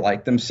because they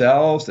like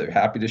themselves. They're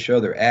happy to show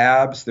their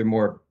abs. They're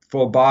more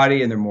full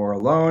body and they're more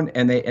alone.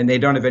 And they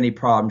don't have any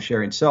problem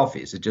sharing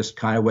selfies. It's just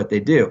kind of what they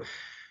do.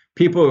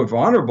 People who are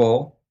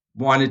vulnerable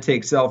want to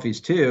take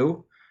selfies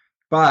too,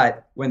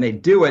 but when they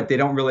do it, they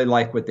don't really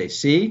like what they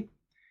see.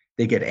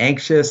 They get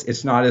anxious.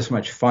 It's not as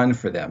much fun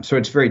for them. So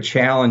it's very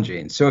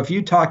challenging. So if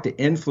you talk to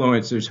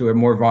influencers who have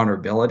more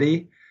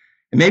vulnerability,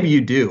 and maybe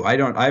you do, I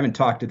haven't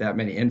talked to that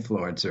many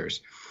influencers.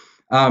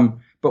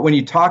 But when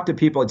you talk to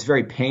people, it's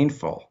very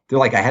painful. They're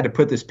like, I had to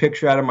put this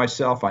picture out of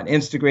myself on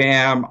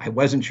Instagram. I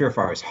wasn't sure if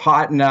I was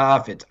hot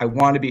enough. I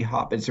want to be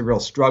hot, but it's a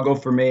real struggle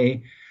for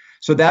me.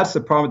 So that's the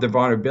problem with the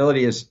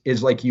vulnerability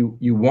is like you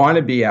want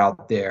to be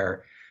out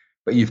there,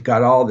 but you've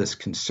got all this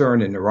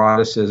concern and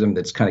neuroticism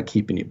that's kind of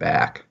keeping you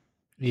back.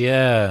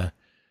 Yeah.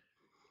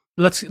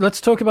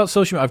 Let's talk about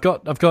social media.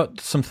 I've got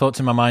some thoughts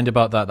in my mind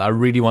about that I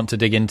really want to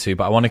dig into,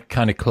 but I want to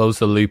kind of close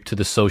the loop to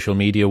the social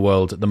media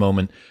world at the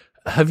moment.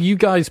 Have you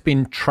guys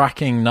been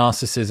tracking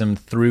narcissism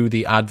through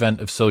the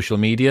advent of social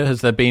media?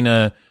 Has there been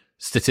a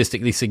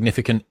statistically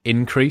significant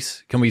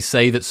increase? Can we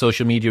say that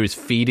social media is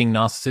feeding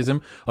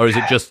narcissism, or is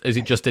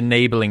it just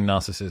enabling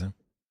narcissism?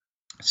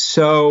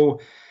 So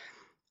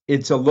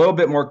it's a little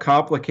bit more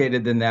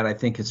complicated than that, I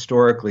think,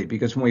 historically,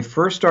 because when we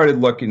first started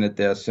looking at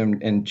this,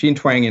 and Gene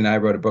Twang and I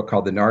wrote a book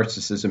called The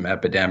Narcissism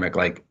Epidemic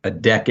like a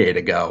decade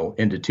ago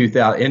into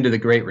 2000, into the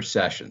Great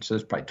Recession. So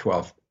it's probably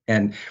 12.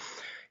 And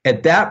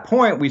at that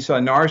point, we saw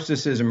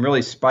narcissism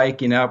really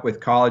spiking up with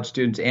college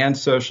students and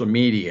social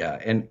media.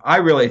 And I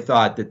really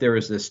thought that there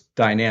was this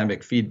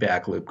dynamic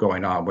feedback loop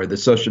going on where the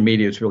social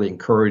media was really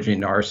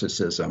encouraging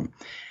narcissism.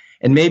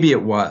 And maybe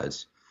it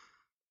was.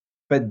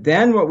 But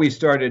then what we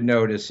started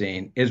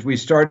noticing is we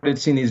started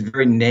seeing these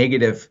very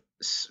negative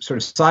sort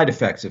of side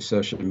effects of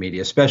social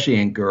media,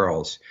 especially in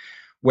girls,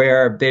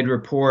 where they'd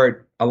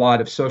report a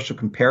lot of social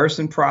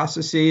comparison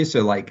processes.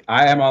 So like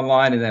I am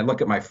online and I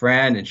look at my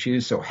friend and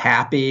she's so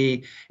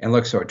happy and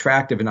looks so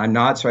attractive and I'm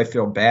not, so I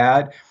feel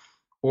bad.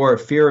 Or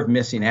fear of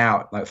missing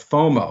out, like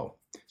FOMO.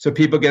 So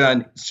people get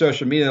on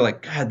social media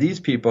like, God, these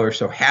people are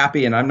so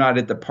happy and I'm not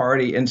at the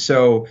party. And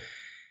so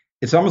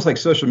it's almost like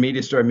social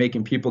media started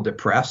making people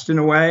depressed in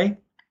a way.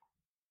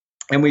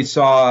 And we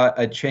saw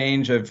a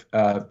change of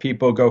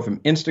people go from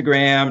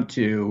Instagram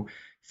to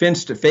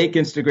fake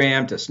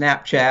Instagram to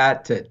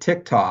Snapchat to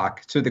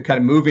TikTok. So they're kind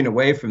of moving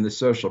away from the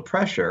social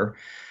pressure.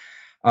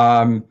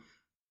 At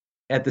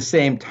the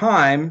same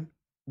time,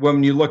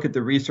 when you look at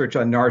the research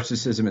on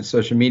narcissism and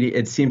social media,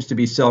 it seems to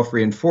be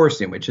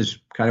self-reinforcing, which is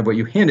kind of what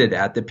you hinted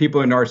at, that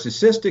people who are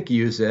narcissistic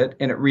use it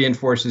and it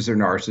reinforces their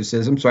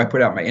narcissism. So I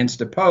put out my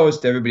Insta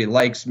post, everybody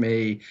likes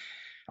me.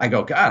 I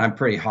go, God, I'm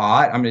pretty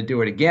hot. I'm going to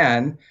do it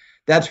again.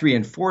 That's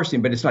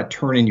reinforcing, but it's not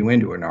turning you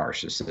into a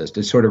narcissist.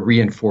 It's sort of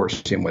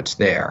reinforcing what's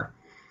there.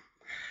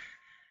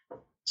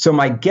 So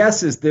my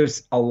guess is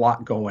there's a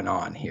lot going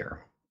on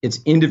here. It's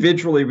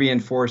individually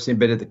reinforcing,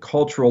 but at the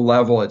cultural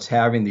level, it's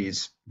having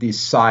these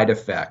side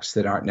effects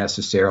that aren't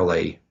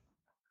necessarily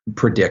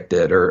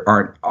predicted or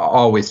aren't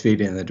always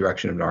feeding in the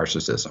direction of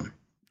narcissism.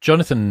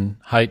 Jonathan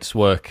Haidt's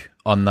work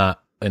on that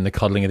in The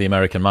Coddling of the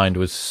American Mind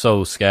was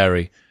so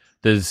scary.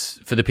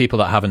 For the people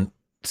that haven't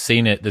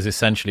seen it, there's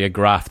essentially a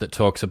graph that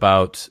talks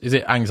about, is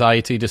it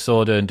anxiety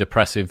disorder and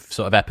depressive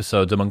sort of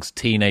episodes amongst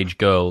teenage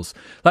girls,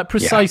 like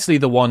precisely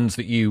the ones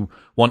that you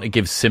want to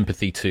give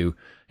sympathy to,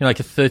 like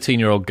a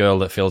 13-year-old girl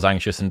that feels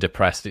anxious and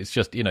depressed. It's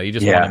just, you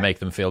just want to make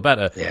them feel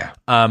better.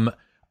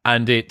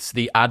 And it's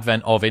the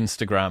advent of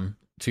Instagram,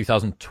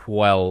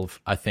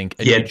 2012, I think,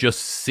 and you just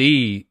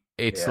see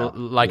it's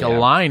like a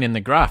line in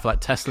the graph, like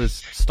Tesla's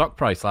stock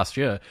price last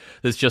year.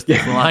 There's just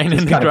this line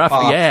in the graph.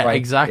 Pops, right?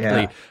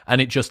 Exactly. Yeah.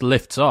 And it just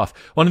lifts off.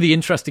 One of the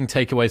interesting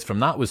takeaways from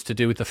that was to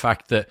do with the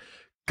fact that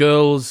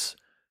girls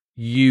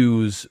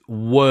use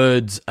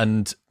words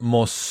and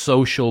more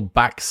social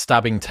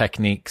backstabbing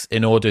techniques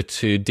in order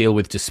to deal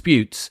with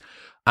disputes.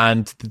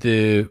 And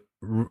the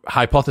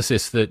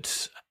hypothesis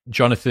that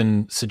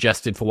Jonathan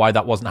suggested for why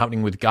that wasn't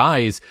happening with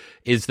guys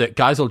is that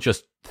guys will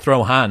just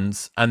throw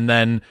hands and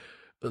then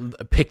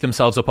pick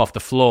themselves up off the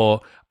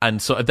floor,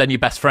 and so then you're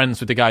best friends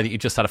with the guy that you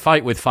just had a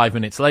fight with 5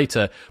 minutes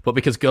later. But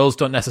because girls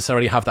don't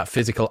necessarily have that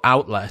physical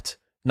outlet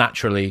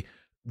naturally,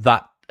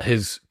 that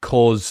has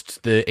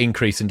caused the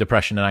increase in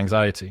depression and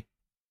anxiety.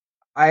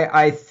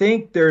 I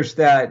think there's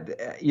that,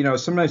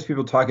 sometimes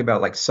people talk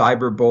about like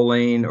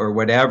cyberbullying or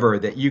whatever,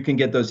 that you can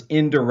get those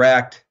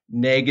indirect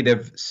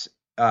negative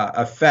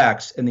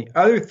effects. And the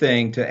other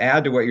thing to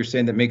add to what you're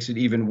saying that makes it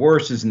even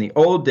worse is in the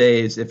old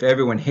days, if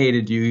everyone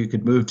hated you, you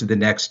could move to the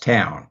next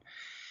town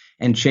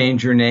and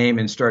change your name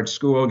and start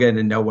school again,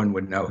 and no one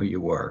would know who you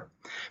were.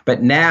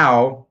 But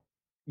now,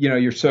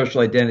 your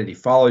social identity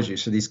follows you.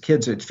 So these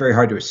kids, it's very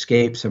hard to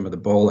escape some of the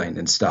bullying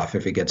and stuff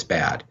if it gets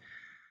bad.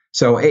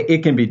 So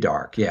it can be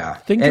dark, yeah.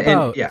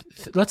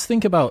 Let's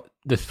think about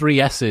the 3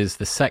 S's,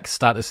 the sex,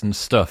 status, and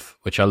stuff,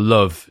 which I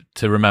love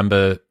to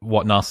remember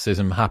what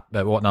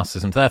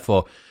narcissism's there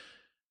for.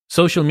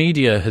 Social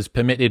media has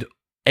permitted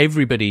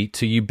everybody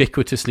to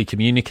ubiquitously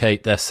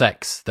communicate their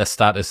sex, their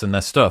status, and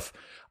their stuff.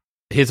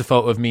 Here's a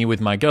photo of me with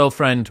my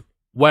girlfriend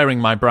wearing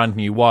my brand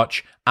new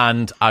watch,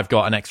 and I've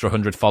got an extra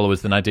 100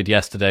 followers than I did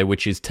yesterday,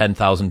 which is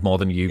 10,000 more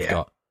than you've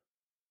got.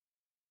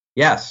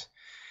 Yes.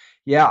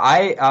 Yeah,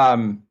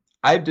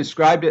 I've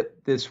described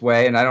it this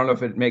way, and I don't know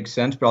if it makes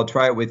sense, but I'll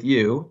try it with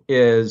you,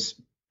 is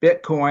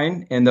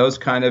Bitcoin and those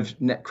kind of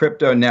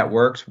crypto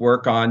networks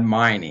work on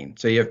mining.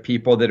 So you have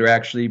people that are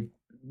actually,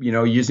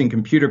 using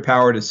computer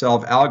power to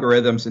solve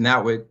algorithms, and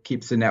that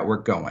keeps the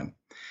network going.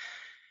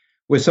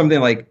 With something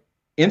like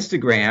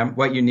Instagram,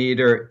 what you need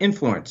are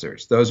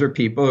influencers. Those are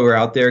people who are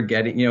out there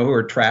getting, who are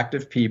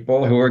attractive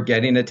people who are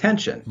getting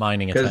attention.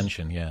 Mining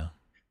attention, yeah.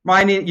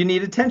 You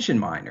need attention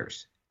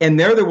miners. And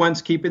they're the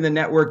ones keeping the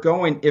network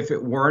going. If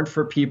it weren't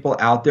for people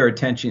out there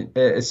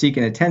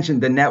seeking attention,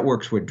 the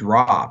networks would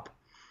drop.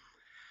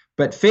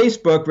 But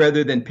Facebook,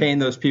 rather than paying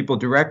those people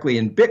directly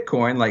in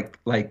Bitcoin,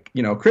 like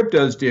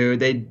cryptos do,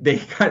 they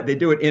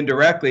do it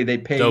indirectly. They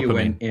pay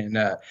dopamine. you in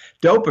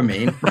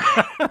dopamine.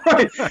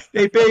 Right?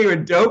 They pay you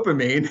in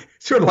dopamine,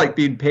 sort of like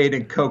being paid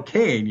in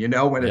cocaine.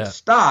 When it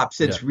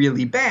stops, it's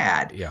really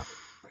bad. Yeah.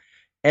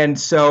 And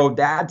so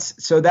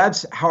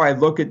that's how I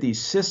look at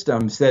these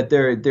systems, that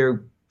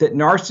that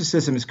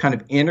narcissism is kind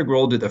of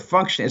integral to the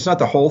function. It's not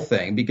the whole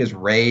thing, because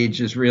rage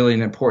is really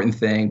an important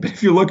thing. But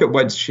if you look at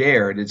what's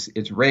shared,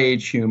 it's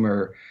rage,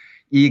 humor,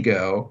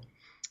 ego,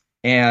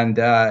 and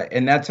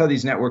that's how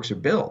these networks are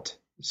built.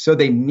 So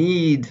they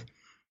need,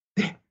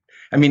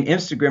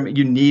 Instagram,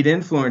 you need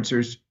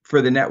influencers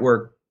for the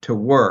network to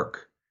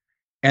work,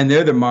 and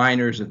they're the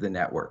miners of the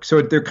network.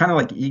 So they're kind of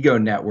like ego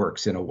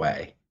networks in a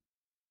way.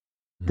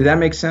 Did that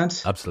make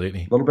sense?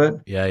 Absolutely. A little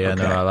bit? Yeah,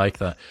 okay. No, I like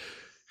that.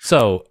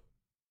 So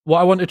what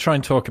I want to try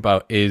and talk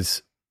about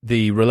is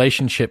the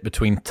relationship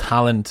between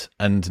talent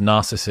and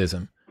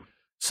narcissism.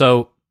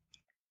 So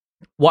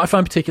what I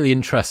find particularly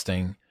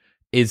interesting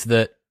is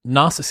that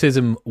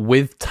narcissism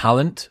with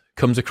talent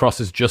comes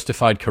across as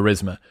justified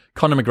charisma.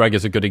 Conor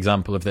McGregor's a good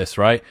example of this,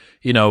 right?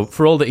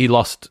 For all that he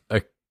lost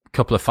a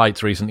couple of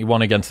fights recently,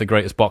 one against the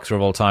greatest boxer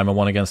of all time and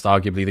one against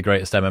arguably the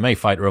greatest MMA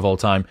fighter of all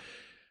time,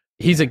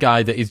 he's a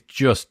guy that is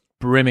just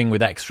brimming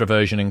with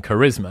extroversion and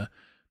charisma.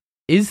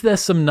 Is there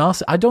some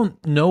I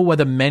don't know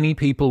whether many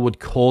people would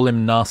call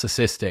him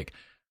narcissistic.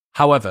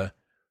 However,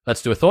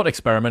 let's do a thought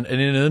experiment. And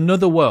in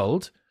another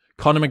world,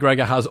 Conor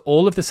McGregor has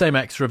all of the same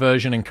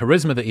extroversion and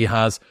charisma that he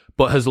has,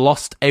 but has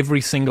lost every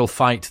single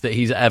fight that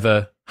he's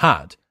ever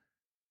had.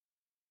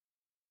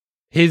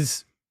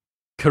 His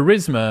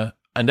charisma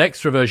and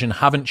extroversion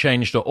haven't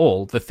changed at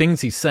all. The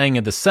things he's saying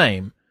are the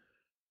same.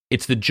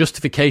 It's the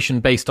justification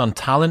based on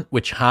talent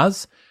which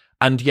has.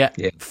 And yet,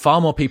 far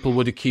more people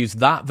would accuse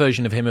that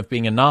version of him of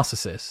being a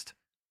narcissist.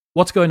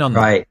 What's going on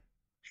there?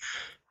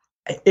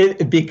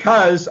 Right.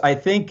 Because I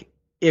think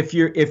if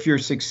you're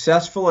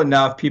successful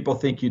enough, people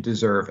think you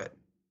deserve it.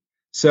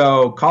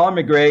 So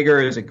Conor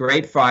McGregor is a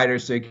great fighter,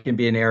 so he can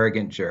be an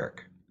arrogant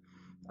jerk.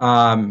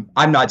 I'm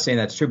not saying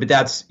that's true, but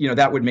that's,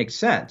 that would make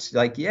sense.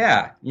 Like,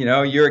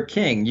 you're a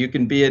king. You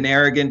can be an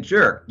arrogant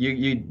jerk.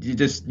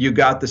 You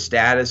got the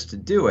status to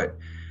do it.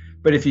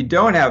 But if you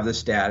don't have the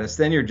status,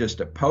 then you're just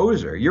a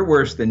poser. You're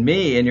worse than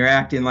me, and you're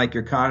acting like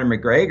you're Conor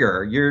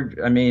McGregor.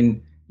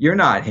 You're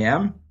not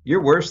him.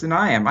 You're worse than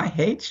I am. I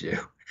hate you.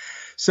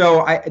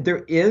 So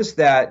there is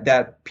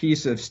that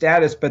piece of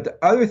status. But the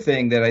other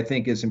thing that I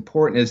think is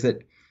important is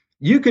that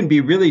you can be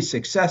really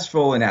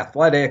successful in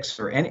athletics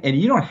and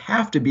you don't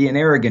have to be an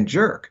arrogant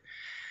jerk.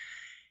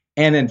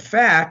 And in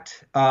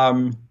fact,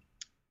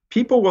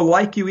 people will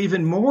like you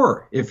even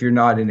more if you're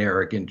not an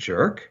arrogant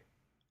jerk.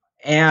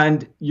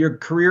 And your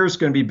career is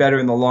going to be better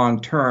in the long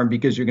term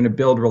because you're going to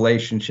build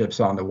relationships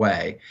on the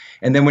way.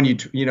 And then when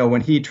when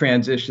he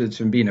transitions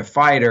from being a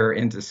fighter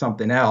into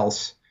something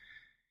else,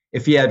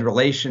 if he had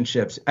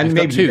relationships, and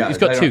he's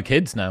got 2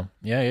 kids now.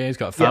 Yeah, he's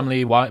got a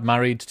family,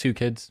 married, 2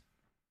 kids.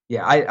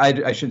 Yeah,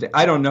 I should say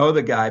I don't know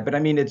the guy, but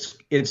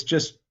it's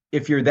just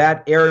if you're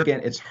that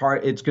arrogant, it's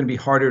hard. It's going to be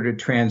harder to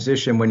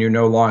transition when you're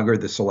no longer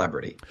the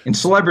celebrity. And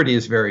celebrity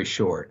is very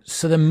short.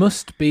 So there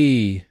must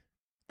be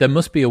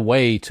a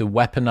way to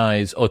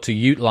weaponize or to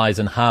utilize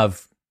and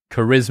have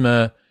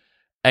charisma,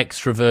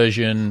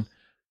 extroversion,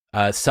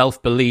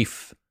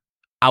 self-belief,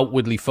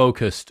 outwardly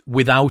focused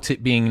without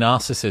it being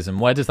narcissism.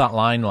 Where does that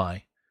line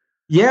lie?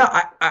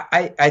 Yeah,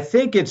 I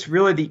think it's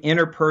really the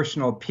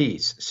interpersonal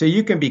piece. So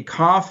you can be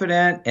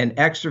confident and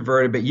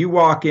extroverted, but you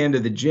walk into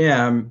the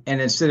gym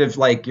and instead of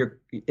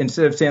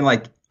saying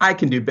like, I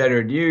can do better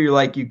than you, you're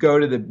like, you go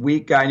to the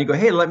weak guy and you go,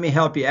 hey, let me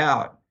help you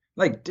out.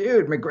 Like,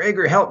 dude,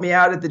 McGregor helped me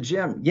out at the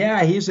gym.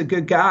 Yeah, he's a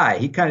good guy.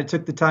 He kind of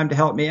took the time to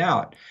help me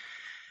out.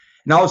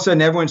 And all of a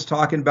sudden everyone's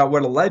talking about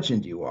what a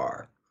legend you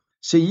are.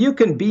 So you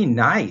can be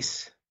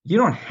nice. You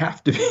don't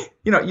have to be,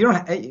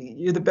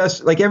 you're the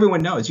best. Like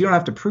everyone knows, you don't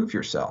have to prove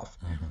yourself.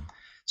 Mm-hmm.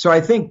 So I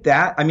think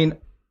that,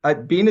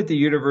 being at the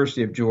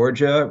University of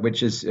Georgia,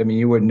 which is,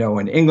 you wouldn't know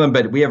in England,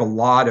 but we have a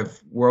lot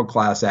of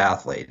world-class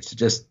athletes,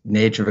 just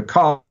nature of a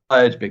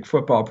college, big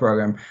football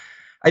program.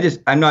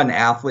 I'm not an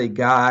athlete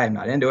guy. I'm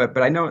not into it,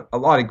 but I know a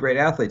lot of great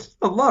athletes,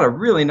 a lot of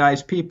really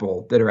nice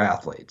people that are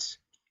athletes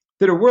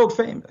that are world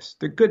famous.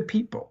 They're good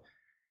people.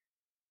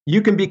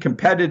 You can be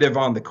competitive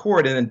on the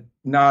court and then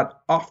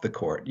not off the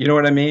court. You know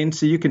what I mean?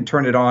 So you can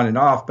turn it on and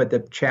off, but the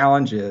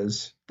challenge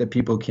is that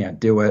people can't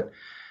do it.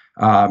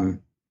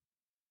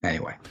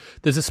 Anyway,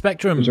 there's a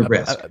spectrum. There's a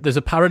risk. There's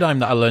a paradigm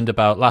that I learned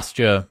about last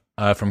year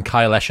from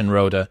Kyle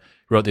Eschenroder.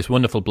 He wrote this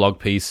wonderful blog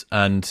piece,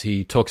 and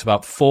he talks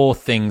about 4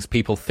 things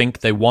people think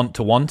they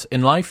want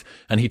in life,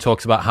 and he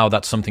talks about how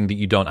that's something that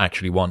you don't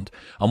actually want.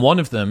 And one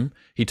of them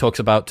he talks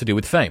about to do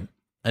with fame,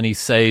 and he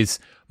says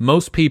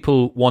most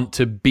people want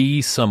to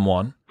be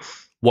someone.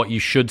 What you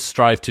should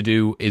strive to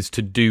do is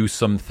to do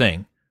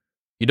something.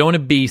 You don't want to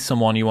be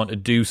someone, you want to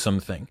do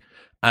something.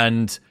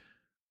 And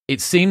it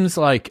seems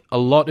like a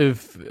lot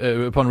of,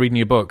 upon reading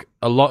your book,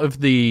 a lot of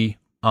the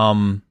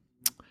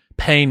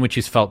pain which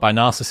is felt by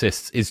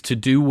narcissists is to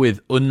do with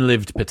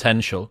unlived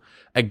potential,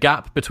 a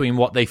gap between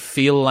what they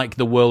feel like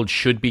the world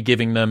should be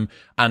giving them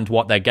and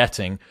what they're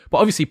getting. But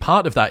obviously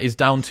part of that is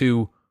down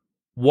to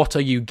what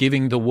are you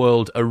giving the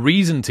world a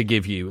reason to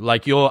give you?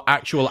 Like your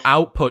actual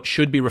output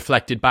should be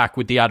reflected back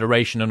with the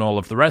adoration and all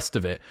of the rest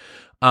of it.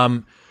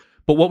 But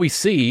what we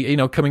see,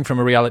 coming from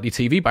a reality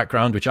TV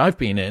background, which I've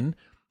been in,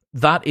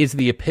 that is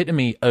the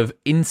epitome of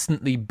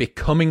instantly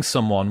becoming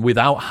someone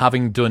without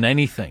having done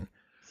anything.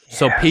 Yes.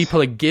 So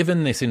people are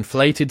given this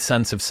inflated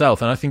sense of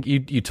self. And I think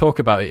you talk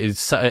about it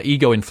is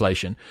ego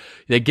inflation.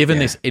 They're given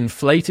this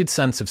inflated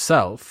sense of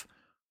self,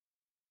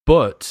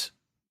 but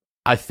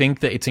I think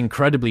that it's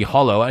incredibly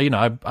hollow.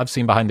 I've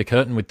seen behind the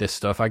curtain with this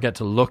stuff. I get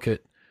to look at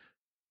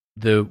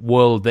the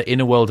world, the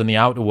inner world and the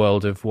outer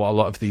world of what a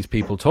lot of these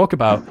people talk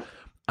about.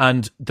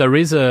 And there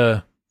is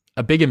a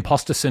big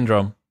imposter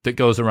syndrome that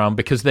goes around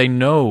because they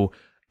know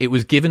it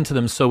was given to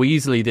them so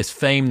easily, this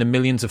fame, the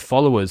millions of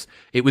followers.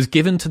 It was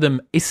given to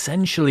them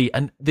essentially,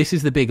 and this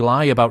is the big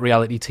lie about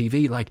reality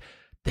TV, like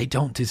they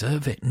don't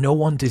deserve it. No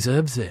one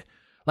deserves it.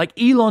 Like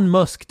Elon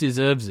Musk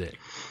deserves it.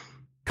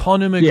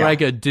 Conor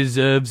McGregor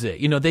deserves it.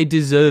 They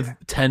deserve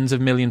tens of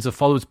millions of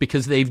followers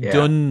because they've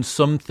done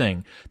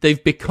something.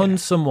 They've become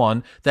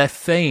someone. Their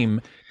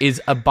fame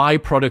is a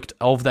byproduct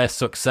of their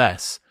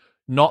success,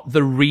 not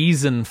the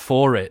reason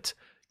for it.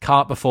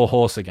 Cart before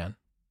horse again.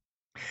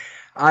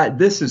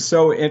 This is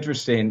so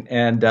interesting.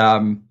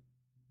 And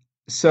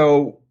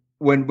so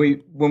when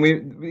we,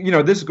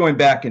 this is going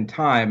back in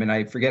time, and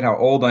I forget how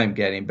old I'm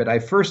getting, but I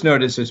first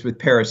noticed this with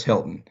Paris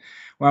Hilton.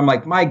 Where I'm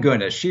like, my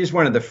goodness, she's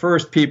one of the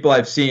first people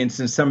I've seen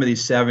since some of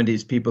these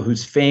 70s people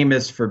who's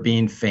famous for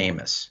being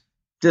famous.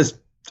 Just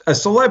a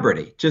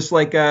celebrity, just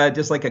like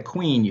a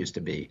queen used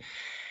to be.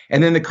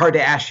 And then the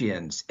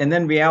Kardashians, and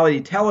then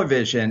reality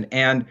television.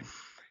 And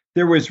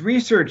there was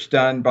research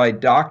done by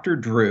Dr.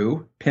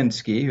 Drew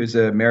Pinsky, who's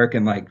an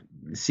American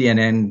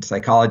CNN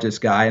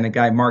psychologist guy, and a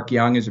guy, Mark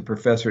Young, is a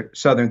professor at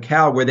Southern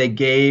Cal, where they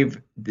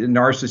gave the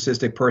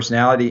narcissistic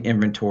personality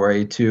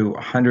inventory to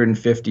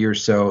 150 or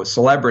so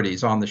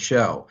celebrities on the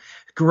show.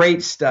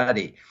 Great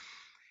study.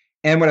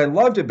 And what I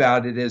loved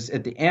about it is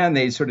at the end,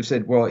 they sort of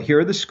said, well, here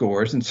are the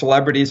scores, and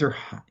celebrities are,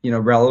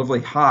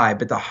 relatively high,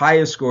 but the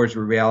highest scores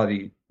were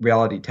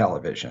reality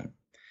television.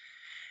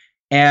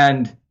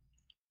 And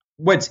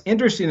what's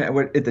interesting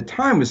at the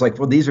time was like,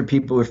 well, these are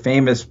people who are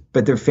famous,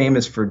 but they're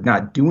famous for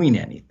not doing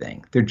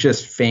anything. They're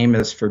just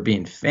famous for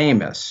being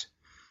famous.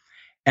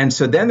 And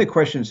so then the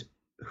question is,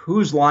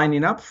 who's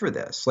lining up for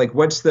this? Like,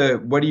 what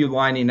are you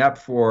lining up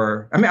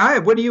for?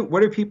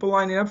 What are people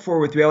lining up for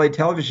with reality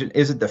television?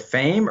 Is it the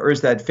fame, or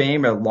is that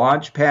fame a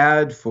launch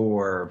pad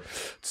for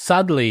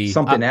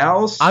something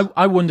else?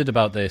 I wondered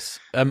about this.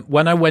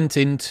 When I went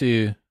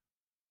into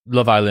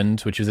Love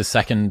Island, which was the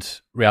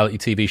second reality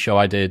TV show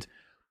I did,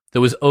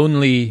 there was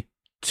only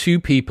 2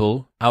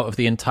 people out of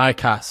the entire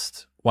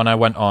cast when I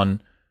went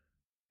on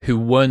who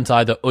weren't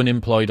either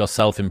unemployed or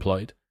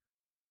self-employed.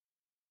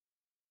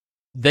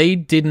 They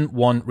didn't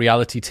want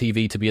reality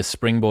TV to be a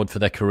springboard for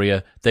their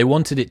career. They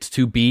wanted it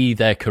to be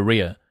their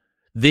career.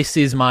 this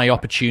is my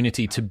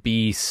opportunity to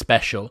be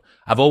special.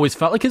 I've always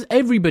felt like, because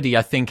everybody,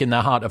 I think, in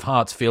their heart of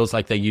hearts feels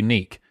like they're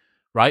unique,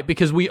 right?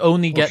 Because we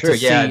only get to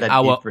see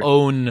our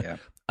own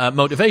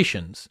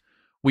motivations.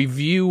 We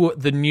view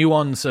the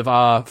nuance of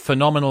our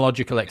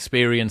phenomenological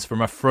experience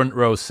from a front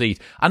row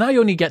seat. And I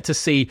only get to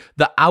see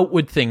the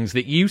outward things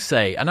that you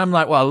say. And I'm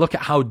like, well, look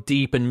at how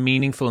deep and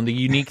meaningful and the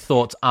unique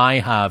thoughts I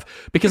have,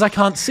 because I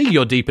can't see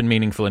your deep and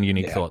meaningful and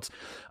unique thoughts.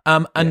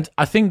 And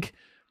I think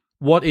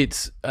what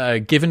it's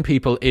given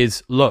people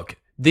is, look,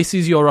 this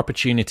is your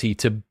opportunity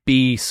to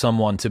be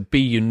someone, to be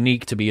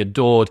unique, to be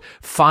adored.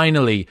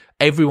 Finally,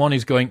 everyone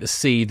is going to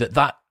see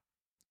that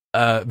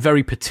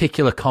very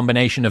particular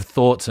combination of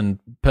thoughts and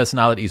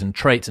personalities and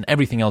traits and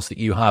everything else that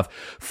you have,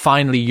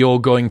 finally you're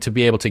going to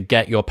be able to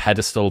get your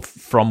pedestal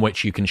from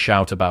which you can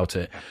shout about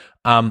it.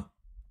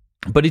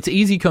 But it's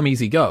easy come,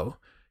 easy go,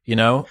 you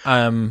know?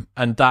 And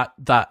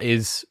that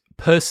is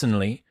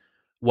personally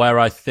where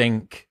I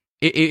think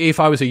if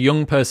I was a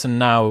young person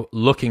now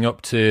looking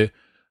up to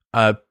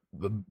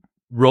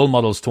role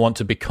models to want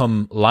to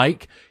become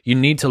like, you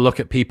need to look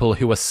at people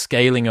who are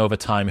scaling over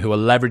time, who are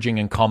leveraging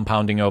and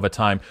compounding over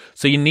time.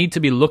 So you need to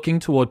be looking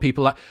toward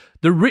people like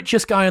the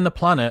richest guy on the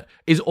planet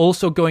is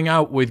also going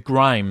out with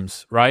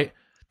Grimes, right?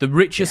 The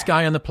richest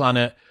guy on the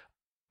planet,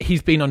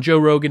 he's been on Joe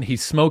Rogan,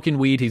 he's smoking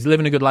weed, he's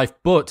living a good life,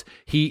 but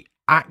he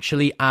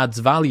actually adds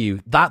value.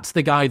 That's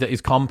the guy that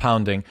is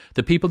compounding.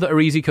 The people that are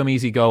easy come,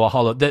 easy go are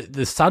hollow.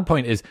 The sad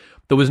point is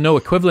there was no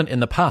equivalent in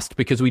the past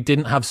because we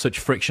didn't have such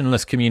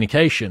frictionless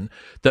communication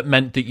that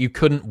meant that you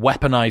couldn't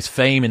weaponize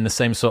fame in the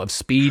same sort of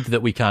speed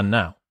that we can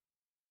now.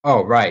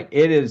 Oh, right.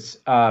 It is.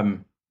 I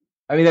mean,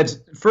 that's,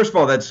 first of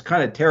all, that's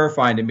kind of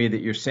terrifying to me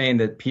that you're saying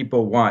that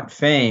people want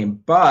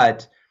fame.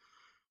 But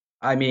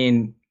I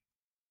mean,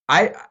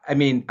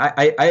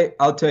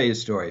 I'll tell you a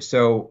story.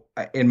 So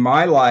in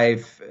my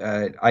life,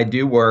 I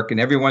do work, and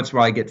every once in a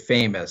while I get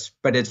famous,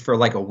 but it's for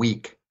like a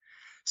week.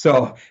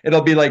 So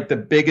it'll be like the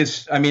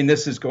biggest, I mean,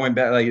 this is going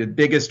back, like the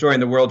biggest story in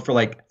the world for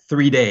like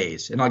 3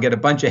 days, and I'll get a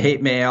bunch of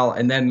hate mail,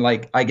 and then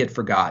like I get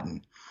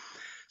forgotten.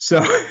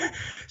 So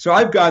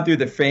I've gone through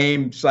the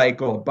fame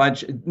cycle, a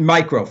bunch,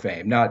 micro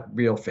fame, not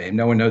real fame.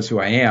 No one knows who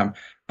I am.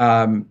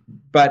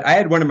 But I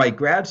had one of my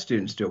grad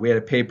students do it. We had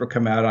a paper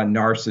come out on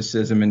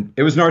narcissism, and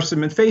it was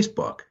narcissism in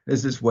Facebook.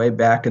 This is way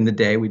back in the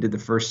day. We did the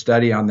first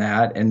study on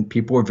that, and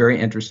people were very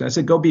interested. I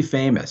said, go be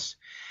famous.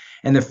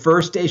 And the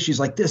first day she's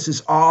like, this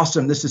is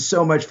awesome. This is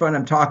so much fun.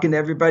 I'm talking to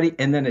everybody.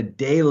 And then a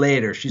day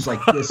later, she's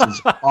like, this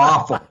is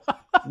awful.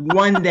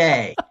 One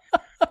day,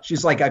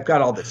 she's like, I've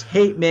got all this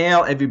hate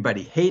mail.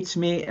 Everybody hates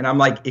me. And I'm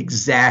like,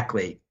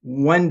 exactly.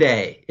 One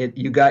day,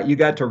 you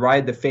got to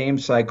ride the fame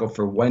cycle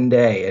for one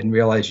day and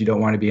realize you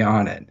don't want to be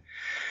on it.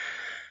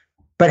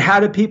 But how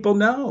do people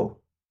know?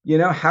 You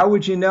know, how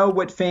would you know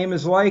what fame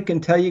is like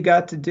until you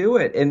got to do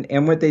it?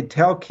 And what they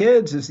tell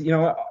kids is, you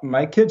know,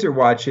 my kids are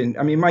watching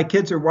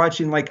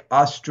like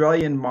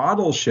Australian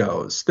model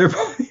shows. They're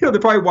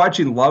probably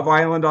watching Love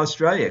Island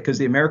Australia because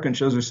the American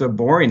shows are so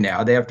boring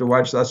now. They have to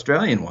watch the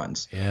Australian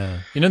ones.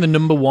 Yeah. You know, the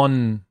number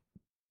one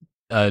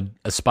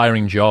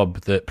aspiring job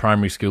that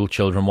primary school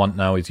children want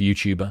now is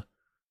YouTuber.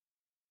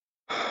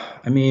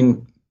 I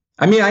mean,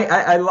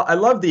 I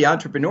love the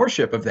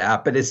entrepreneurship of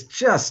that, but it's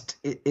just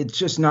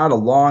not a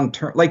long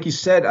term. Like you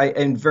said,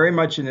 and very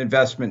much in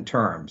investment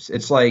terms.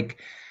 It's like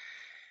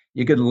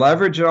you could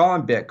leverage it all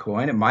on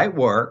Bitcoin. It might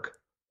work,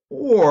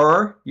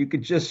 or you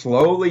could just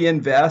slowly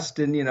invest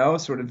in, you know,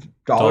 sort of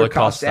dollar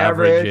cost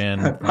average,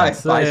 buy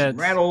some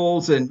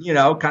rentals, and, you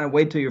know, kind of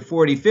wait till you're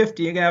 40,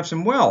 50, you're going to have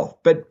some wealth.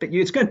 But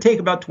it's going to take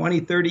about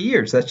 20, 30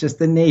 years. That's just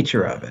the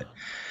nature of it.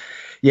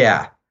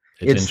 Yeah.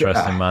 It's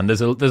interesting, man.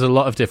 There's a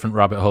lot of different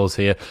rabbit holes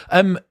here.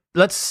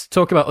 Let's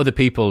talk about other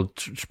people,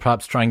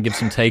 perhaps try and give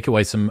some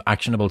takeaways, some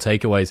actionable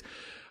takeaways.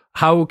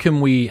 How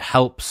can we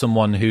help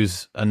someone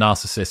who's a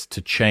narcissist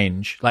to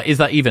change? Like, is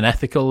that even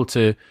ethical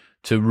to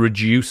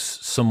reduce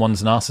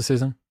someone's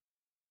narcissism?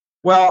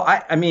 Well,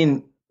 I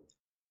mean,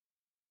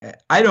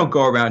 I don't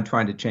go around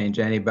trying to change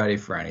anybody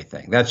for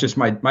anything. That's just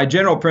my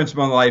general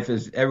principle in life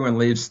is everyone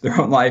lives their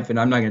own life, and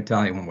I'm not going to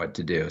tell anyone what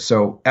to do.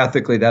 So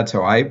ethically, that's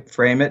how I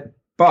frame it.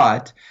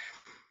 But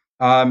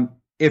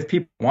if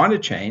people want to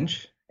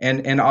change,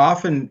 and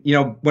often, you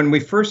know, when we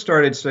first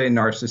started studying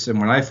narcissism,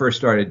 when I first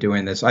started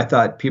doing this, I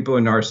thought people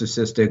are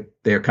narcissistic.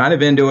 They're kind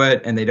of into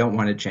it and they don't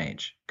want to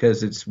change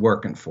because it's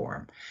working for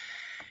them.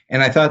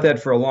 And I thought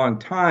that for a long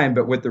time.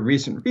 But with the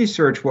recent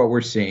research, what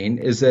we're seeing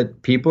is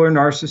that people who are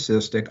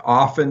narcissistic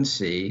often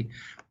see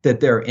that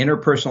their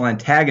interpersonal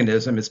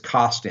antagonism is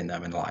costing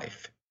them in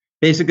life.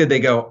 Basically, they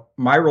go,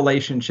 my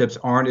relationships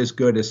aren't as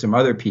good as some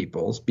other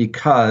people's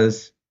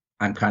because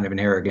I'm kind of an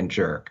arrogant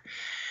jerk.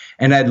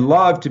 And I'd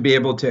love to be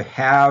able to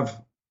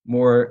have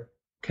more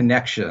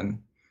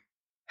connection,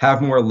 have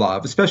more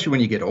love, especially when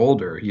you get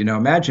older. You know,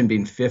 imagine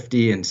being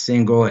 50 and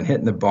single and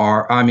hitting the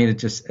bar. I mean, it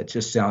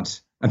just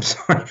sounds, I'm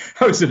sorry.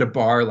 I was at a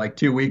bar like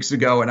 2 weeks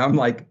ago and I'm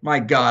like, my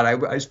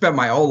God, I spent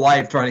my whole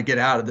life trying to get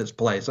out of this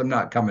place. I'm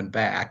not coming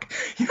back.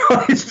 You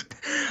know,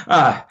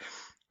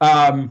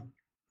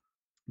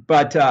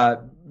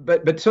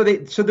 So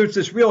there's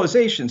this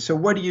realization. So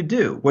what do you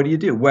do? What do you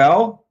do?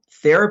 Well,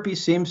 therapy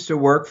seems to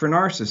work for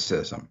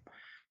narcissism.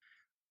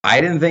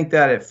 I didn't think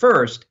that at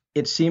first.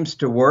 It seems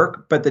to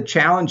work, but the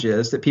challenge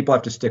is that people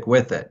have to stick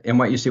with it. And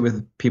what you see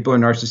with people who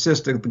are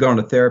narcissistic, they go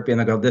into therapy and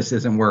they go, this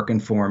isn't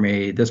working for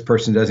me. This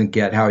person doesn't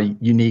get how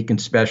unique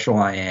and special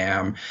I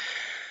am.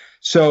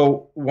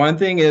 So one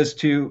thing is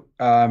to,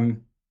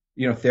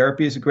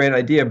 therapy is a great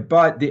idea.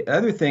 But the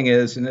other thing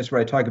is, and this is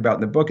what I talk about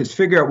in the book, is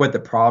figure out what the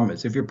problem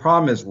is. If your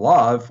problem is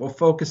love, well,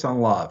 focus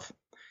on love.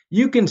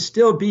 You can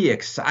still be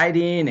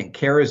exciting and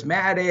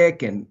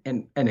charismatic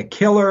and a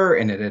killer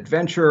and an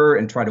adventurer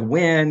and try to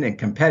win and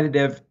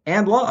competitive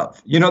and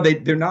love.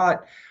 They're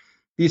not,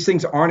 these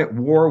things aren't at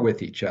war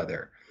with each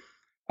other.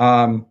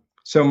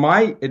 So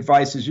my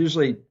advice is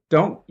usually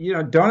don't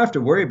have to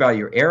worry about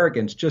your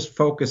arrogance. Just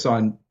focus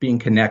on being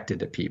connected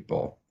to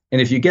people. And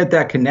if you get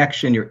that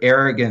connection, your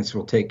arrogance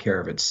will take care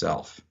of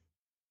itself.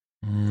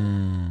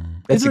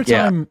 Is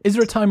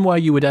there a time where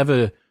you would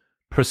ever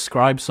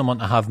prescribe someone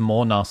to have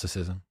more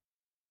narcissism?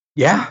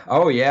 Yeah.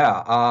 Oh,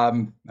 yeah.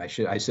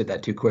 I said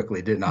that too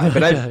quickly, didn't I?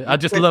 But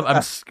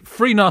I'm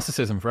free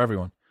narcissism for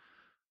everyone.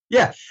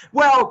 Yeah.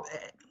 Well,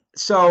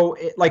 so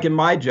like in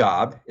my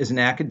job as an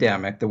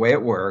academic, the way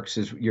it works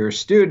is you're a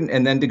student,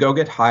 and then to go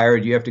get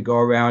hired, you have to go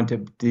around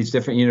to these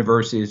different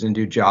universities and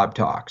do job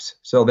talks.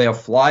 So they'll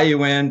fly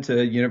you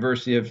into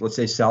University of, let's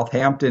say,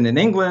 Southampton in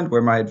England,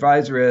 where my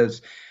advisor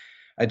is.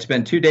 I'd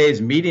spend 2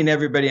 days meeting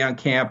everybody on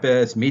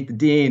campus, meet the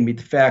dean, meet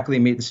the faculty,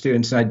 meet the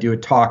students, and I'd do a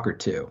talk or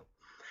two.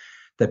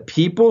 The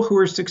people who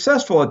are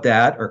successful at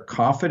that are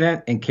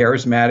confident and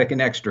charismatic and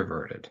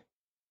extroverted.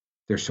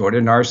 They're sort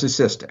of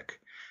narcissistic.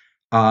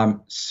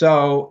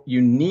 So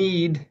you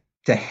need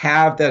to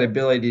have that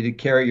ability to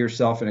carry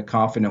yourself in a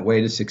confident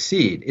way to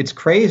succeed. It's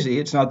crazy.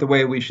 It's not the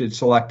way we should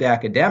select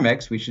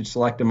academics. We should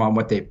select them on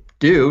what they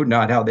do,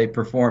 not how they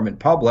perform in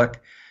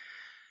public.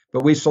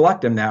 But we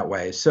select them that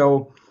way.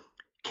 So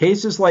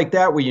cases like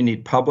that where you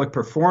need public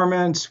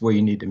performance, where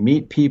you need to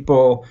meet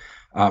people,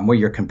 where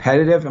you're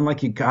competitive, I'm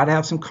like, you got to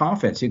have some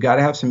confidence. You got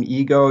to have some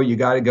ego. You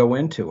got to go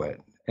into it.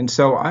 And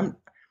so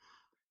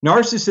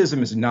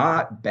narcissism is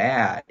not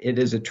bad. It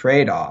is a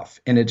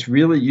trade-off, and it's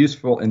really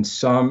useful in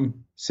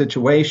some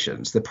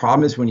situations. The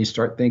problem is when you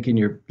start thinking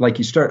you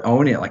start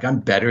owning it, like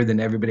I'm better than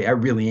everybody. I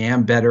really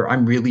am better.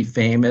 I'm really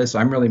famous.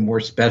 I'm really more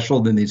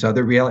special than these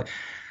other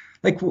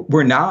like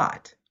we're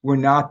not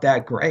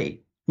that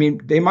great. I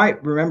mean, they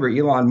might remember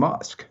Elon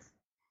Musk.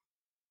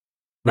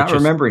 Not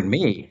remembering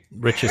me.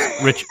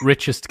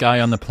 Richest guy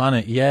on the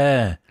planet.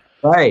 Yeah.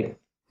 Right.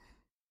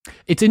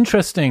 It's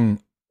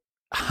interesting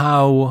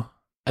how,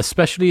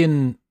 especially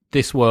in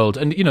this world,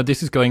 and,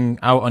 this is going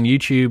out on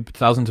YouTube.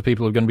 Thousands of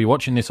people are going to be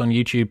watching this on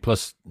YouTube,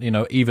 plus,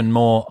 even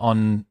more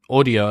on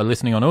audio or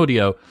listening on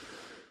audio.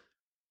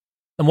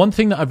 And one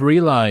thing that I've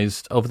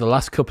realized over the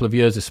last couple of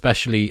years,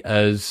 especially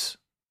as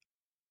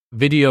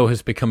video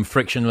has become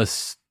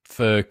frictionless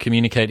for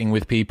communicating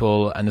with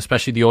people, and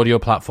especially the audio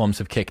platforms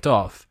have kicked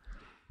off,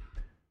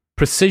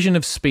 precision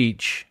of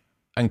speech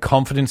and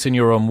confidence in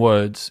your own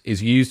words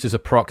is used as a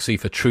proxy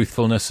for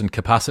truthfulness and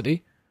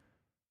capacity.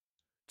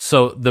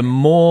 So the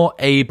more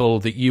able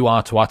that you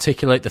are to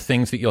articulate the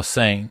things that you're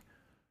saying,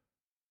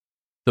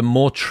 the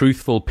more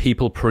truthful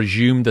people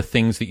presume the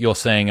things that you're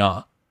saying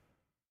are.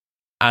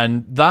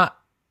 And that,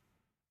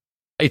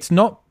 it's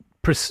not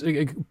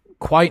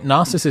quite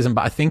narcissism,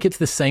 but I think it's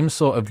the same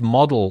sort of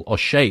model or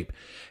shape,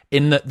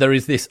 in that there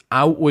is this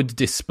outward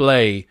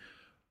display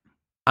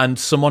and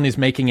someone is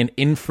making an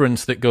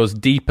inference that goes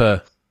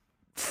deeper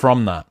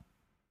from that.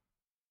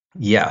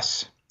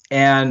 Yes.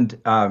 And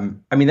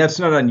that's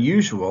not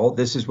unusual.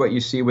 This is what you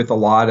see with a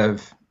lot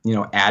of,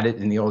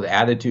 in the old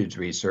attitudes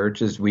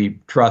research, is we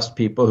trust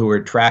people who are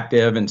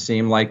attractive and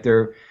seem like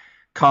they're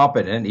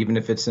competent, even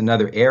if it's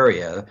another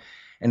area.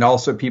 And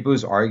also people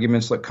whose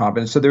arguments look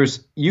competent. So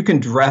you can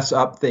dress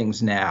up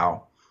things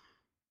now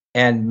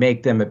and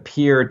make them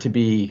appear to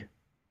be,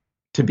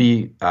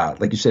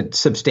 like you said,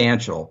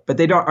 substantial, but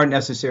they aren't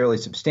necessarily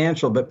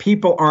substantial. But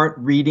people aren't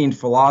reading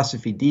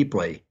philosophy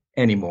deeply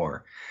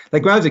anymore.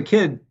 Like when I was a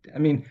kid,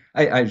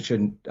 I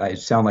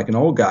sound like an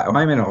old guy.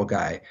 I'm an old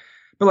guy,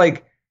 but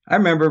like I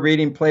remember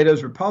reading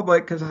Plato's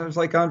Republic because I was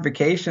like on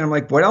vacation. I'm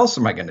like, what else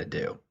am I going to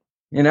do?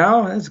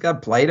 It's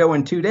got Plato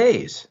in 2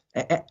 days.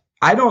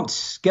 I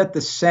don't get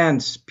the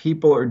sense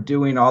people are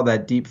doing all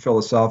that deep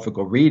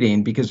philosophical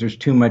reading because there's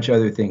too much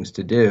other things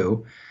to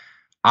do.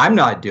 I'm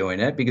not doing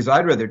it because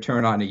I'd rather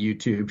turn on a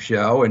YouTube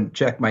show and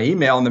check my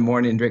email in the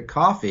morning and drink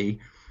coffee.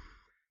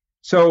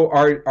 So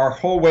our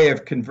whole way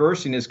of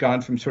conversing has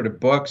gone from sort of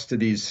books to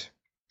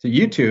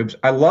YouTubes.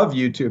 I love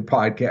YouTube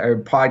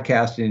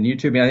podcasting and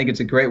YouTube. And I think it's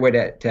a great way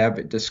to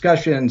have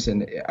discussions.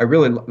 And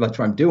that's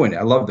why I'm doing it.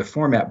 I love the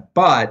format,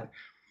 but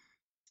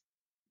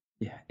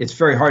it's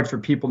very hard for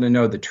people to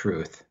know the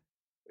truth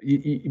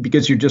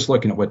because you're just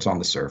looking at what's on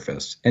the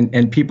surface,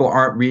 and people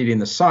aren't reading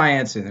the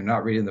science and they're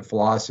not reading the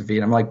philosophy.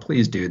 And I'm like,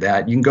 please do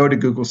that. You can go to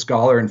Google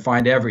Scholar and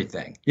find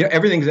everything.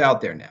 Everything's out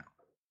there now.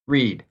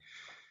 Read.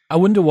 I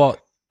wonder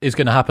what is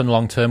going to happen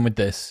long term with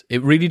this.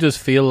 It really does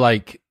feel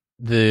like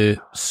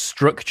the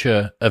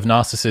structure of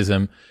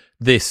narcissism.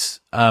 This,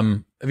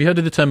 have you heard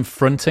of the term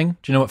fronting?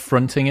 Do you know what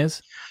fronting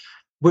is?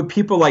 Would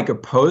people like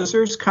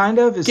opposers, kind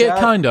of?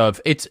 Kind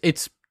of.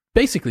 It's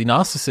basically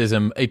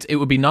narcissism. It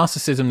would be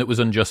narcissism that was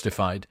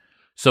unjustified.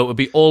 So it would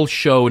be all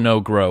show, no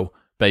grow,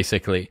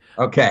 basically.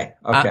 Okay.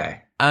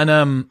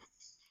 And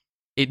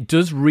it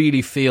does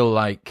really feel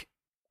like,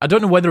 I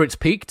don't know whether it's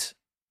peaked.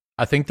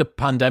 I think the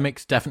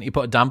pandemic's definitely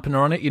put a dampener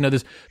on it. You know,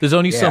 there's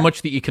only so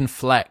much that you can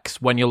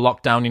flex when you're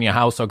locked down in your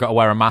house or got to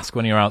wear a mask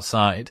when you're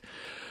outside.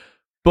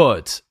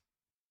 But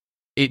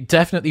it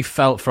definitely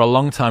felt for a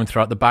long time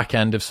throughout the back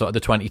end of sort of the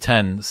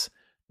 2010s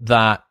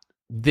that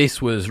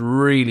this was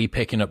really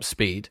picking up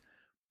speed,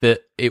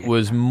 that it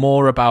was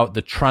more about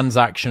the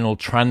transactional,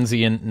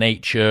 transient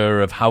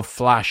nature of how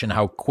flash and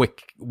how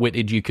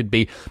quick-witted you could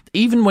be.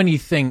 Even when you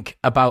think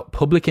about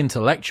public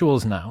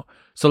intellectuals now,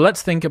 so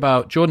let's think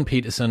about Jordan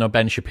Peterson or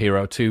Ben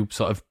Shapiro, two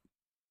sort of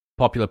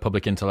popular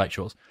public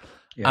intellectuals.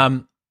 Yeah.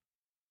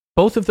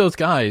 Both of those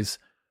guys,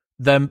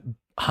 their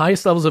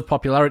highest levels of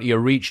popularity are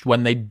reached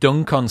when they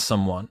dunk on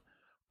someone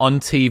on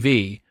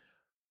TV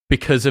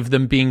because of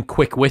them being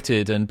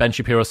quick-witted, and Ben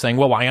Shapiro saying,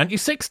 well, why aren't you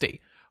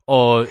 60?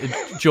 Or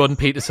Jordan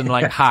Peterson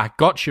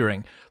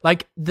gotchaing.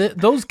 Like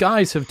those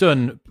guys have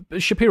done,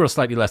 Shapiro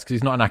slightly less because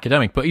he's not an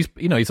academic, but he's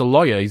a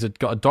lawyer. He's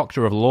got a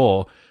doctor of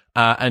law.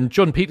 And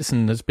Jordan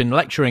Peterson has been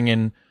lecturing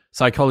in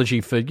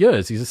psychology for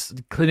years. He's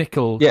a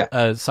clinical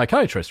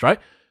psychiatrist, right?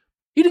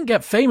 He didn't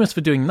get famous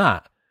for doing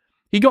that.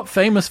 He got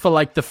famous for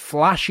like the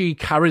flashy,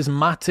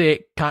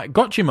 charismatic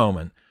gotcha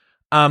moment.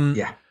 And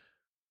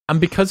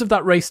because of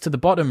that race to the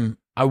bottom,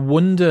 I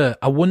wonder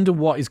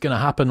what is going to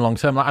happen long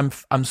term. Like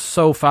I'm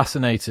so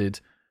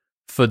fascinated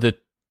for the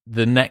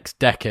next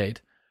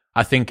decade.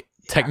 I think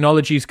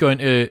technology is going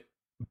to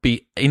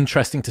be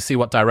interesting to see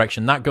what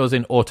direction that goes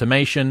in.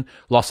 Automation,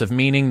 loss of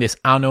meaning, this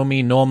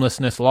anomie,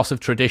 normlessness, loss of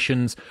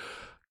traditions.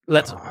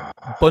 Let's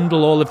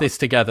bundle all of this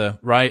together,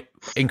 right?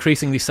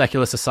 Increasingly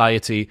secular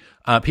society,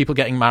 people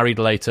getting married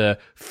later,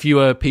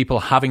 fewer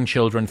people having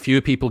children, fewer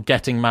people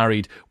getting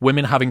married,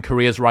 women having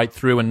careers right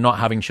through and not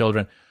having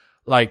children.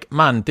 Like,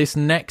 man, this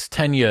next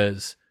 10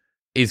 years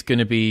is going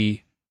to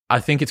be, I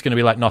think it's going to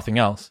be like nothing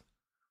else.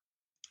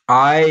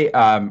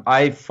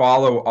 I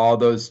follow all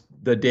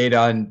the data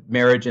on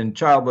marriage and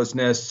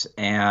childlessness,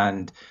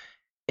 and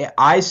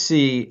I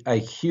see a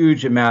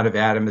huge amount of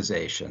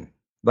atomization,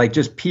 like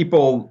just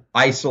people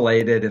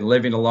isolated and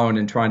living alone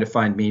and trying to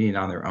find meaning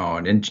on their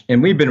own.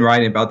 And we've been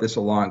writing about this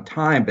a long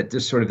time, but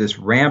just sort of this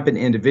rampant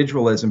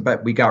individualism,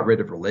 but we got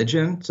rid of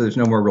religion, so there's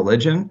no more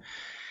religion.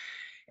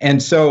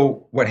 And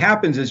so what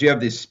happens is you have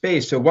this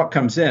space. So what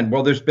comes in?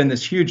 Well, there's been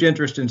this huge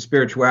interest in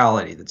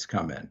spirituality that's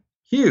come in.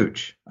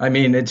 Huge. I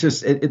mean, it's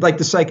just like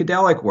the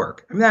psychedelic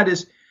work. I mean,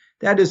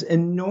 that is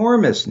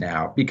enormous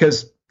now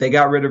because they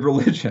got rid of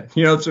religion,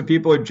 so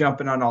people are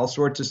jumping on all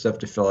sorts of stuff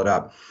to fill it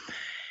up.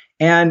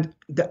 And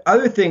the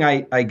other thing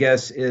I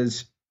guess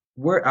is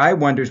where I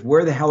wonder is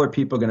where the hell are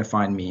people going to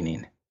find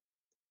meaning?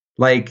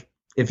 Like,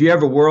 if you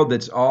have a world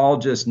that's all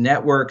just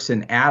networks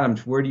and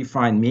atoms, where do you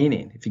find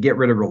meaning? If you get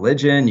rid of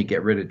religion, you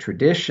get rid of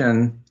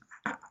tradition,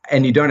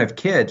 and you don't have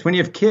kids. When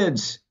you have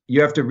kids,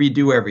 you have to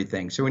redo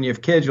everything. So when you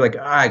have kids, you're like,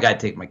 I got to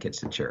take my kids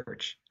to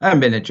church. I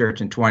haven't been to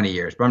church in 20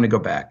 years, but I'm going to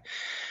go back.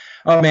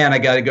 Oh, man, I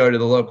got to go to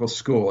the local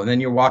school. And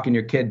then you're walking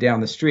your kid down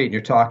the street and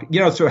you're talking.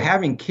 So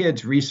having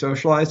kids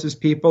re-socializes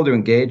people to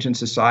engage in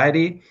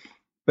society.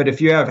 But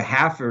if you have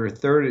half or a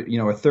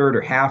third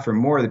or half or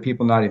more of the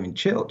people not even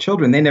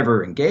children, they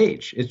never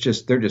engage. It's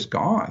just, they're just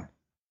gone.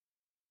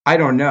 I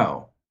don't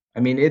know. I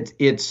mean,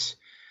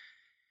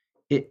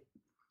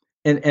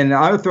 and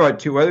I would throw out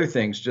two other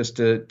things just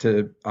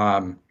the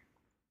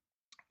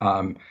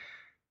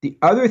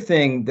other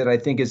thing that I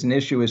think is an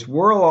issue is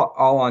we're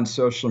all on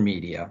social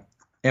media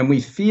and we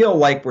feel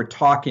like we're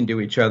talking to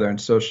each other on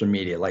social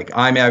media. Like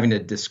I'm having a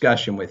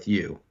discussion with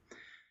you.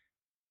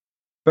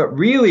 But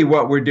really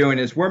what we're doing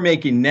is we're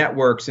making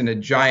networks in a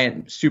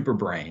giant super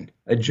brain,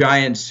 a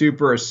giant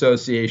super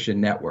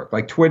association network.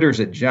 Like Twitter's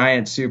a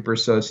giant super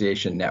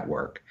association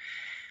network.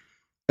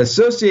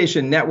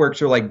 Association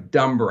networks are like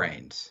dumb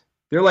brains.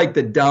 They're like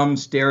the dumb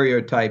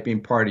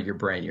stereotyping part of your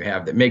brain you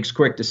have that makes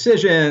quick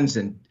decisions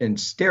and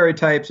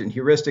stereotypes and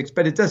heuristics,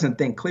 but it doesn't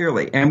think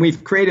clearly. And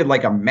we've created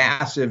like a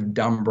massive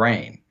dumb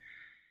brain.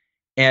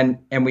 And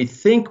we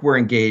think we're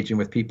engaging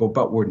with people,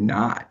 but we're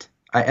not.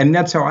 And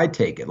that's how I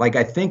take it. Like,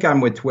 I think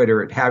I'm with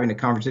Twitter at having a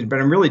conversation, but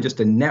I'm really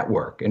just a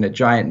network and a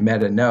giant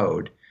meta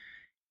node.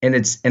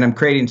 And I'm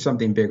creating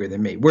something bigger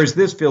than me. Whereas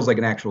this feels like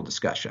an actual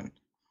discussion.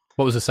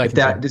 What was the second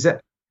thing?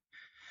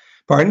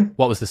 Pardon?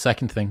 What was the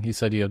second thing? You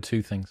said you had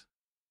two things.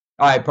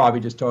 I probably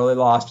just totally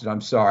lost it.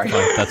 I'm sorry.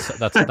 That's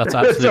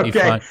absolutely okay.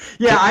 Fine.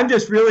 Yeah, I'm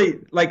just really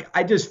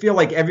I just feel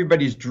like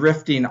everybody's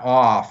drifting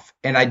off,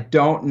 and I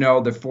don't know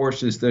the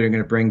forces that are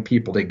going to bring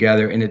people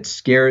together. And it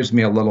scares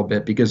me a little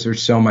bit because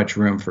there's so much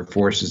room for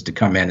forces to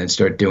come in and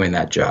start doing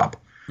that job.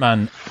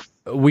 Man,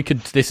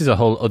 this is a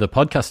whole other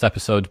podcast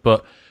episode,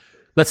 but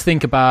let's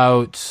think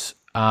about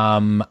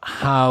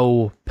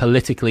how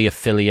politically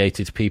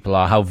affiliated people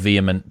are, how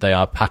vehement they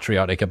are,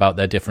 patriotic about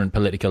their different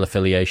political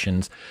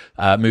affiliations,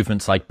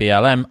 movements like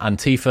BLM,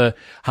 Antifa,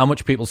 how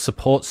much people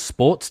support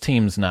sports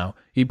teams now.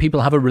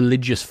 People have a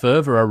religious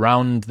fervor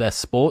around their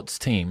sports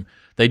team.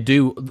 They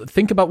do.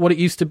 Think about what it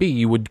used to be.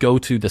 You would go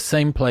to the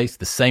same place,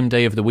 the same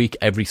day of the week,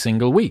 every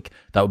single week.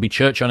 That would be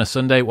church on a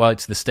Sunday, while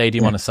it's the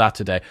stadium on a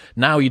Saturday.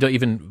 Now you don't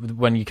even,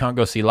 when you can't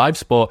go see live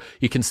sport,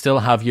 you can still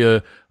have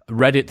your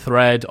Reddit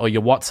thread or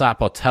your WhatsApp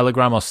or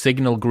Telegram or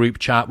Signal group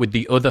chat with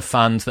the other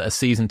fans that are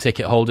season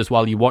ticket holders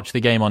while you watch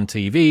the game on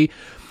TV.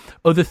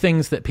 Other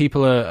things that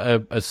people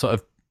are sort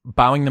of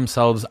bowing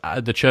themselves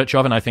at the church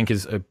of, and I think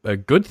is a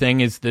good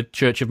thing, is the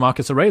Church of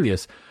Marcus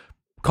Aurelius.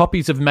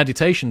 Copies of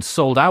Meditations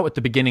sold out at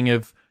the beginning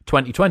of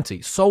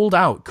 2020. Sold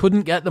out.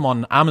 Couldn't get them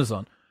on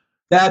Amazon.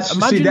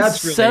 Imagine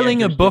that's really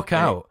selling a book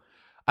out.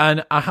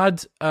 And I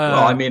had...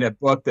 well, I mean, a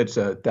book that's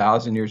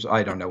 1,000 years...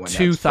 I don't know when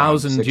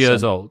 2,000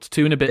 years old.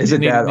 Two and a bit...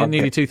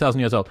 Nearly 2,000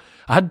 years old.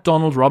 I had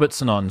Donald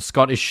Robertson on,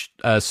 Scottish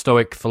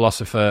Stoic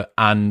philosopher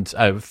and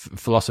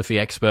philosophy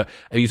expert.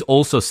 He's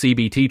also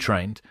CBT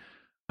trained,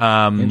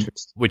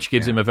 which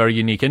gives him a very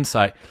unique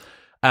insight.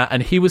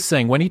 And he was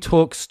saying, when he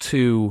talks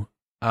to...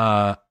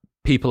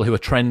 people who are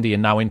trendy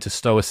and now into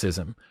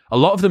Stoicism, a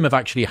lot of them have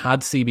actually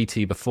had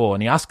CBT before,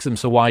 and he asks them,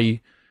 so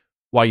why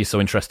are you so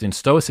interested in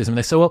Stoicism? And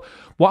they say, well,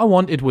 what I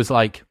wanted was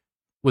like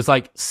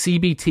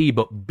CBT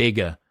but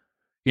bigger.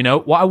 You know,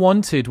 what I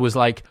wanted was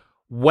like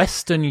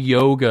Western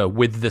yoga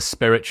with the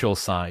spiritual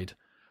side.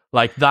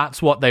 Like,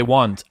 that's what they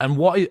want. And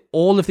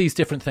all of these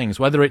different things,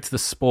 whether it's the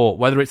sport,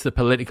 whether it's the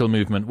political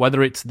movement,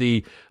 whether it's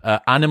the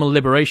animal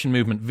liberation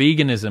movement,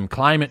 veganism,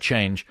 climate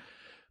change,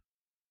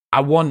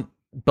 I want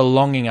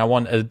belonging. I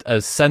want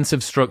a sense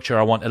of structure.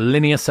 I want a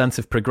linear sense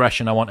of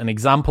progression. I want an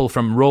example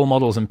from role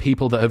models and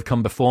people that have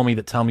come before me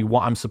that tell me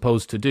what I'm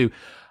supposed to do.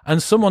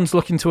 And someone's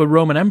looking to a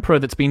Roman emperor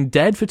that's been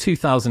dead for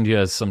 2,000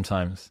 years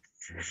sometimes.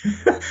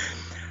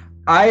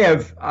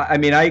 I've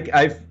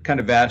kind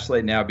of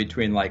vacillate now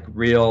between like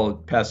real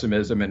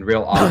pessimism and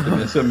real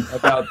optimism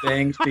about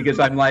things, because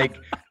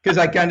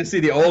I kind of see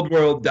the old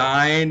world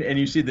dying and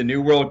you see the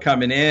new world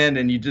coming in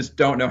and you just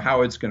don't know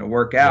how it's going to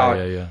work out.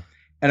 Yeah.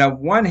 And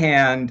on one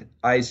hand,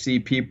 I see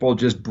people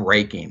just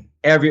breaking.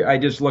 I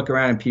just look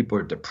around and people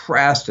are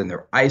depressed and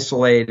they're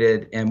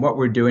isolated. And what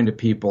we're doing to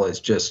people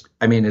is just,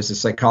 I mean, as a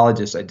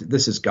psychologist,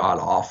 this is god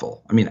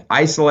awful. I mean,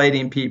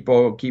 isolating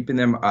people, keeping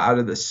them out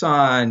of the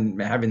sun,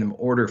 having them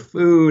order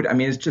food. I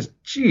mean, it's just,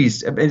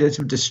 geez, it's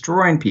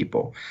destroying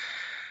people.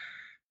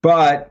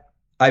 But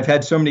I've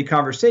had so many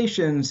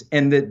conversations,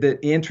 and the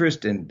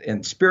interest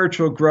in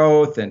spiritual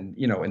growth and,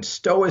 you know, in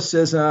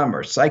Stoicism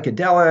or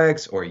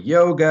psychedelics or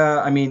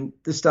yoga. I mean,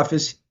 this stuff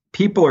is,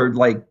 people are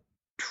like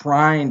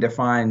trying to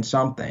find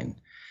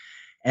something.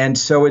 And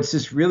so it's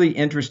this really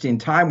interesting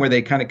time where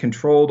they kind of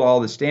controlled all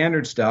the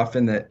standard stuff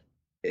and the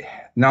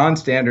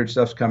non-standard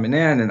stuff's coming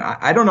in. And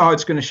I don't know how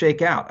it's going to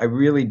shake out. I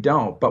really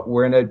don't. But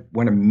we're in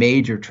a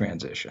major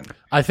transition.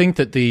 I think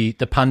that the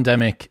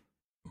pandemic,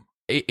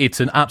 it's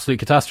an absolute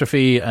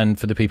catastrophe, and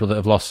for the people that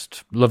have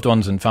lost loved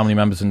ones and family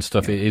members and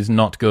stuff, it is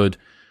not good.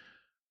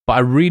 But I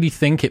really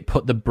think it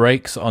put the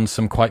brakes on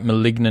some quite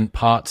malignant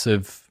parts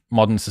of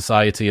modern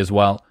society as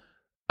well.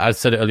 I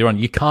said it earlier on,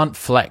 you can't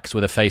flex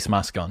with a face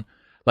mask on.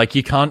 Like,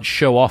 you can't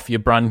show off your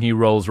brand new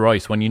Rolls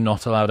Royce when you're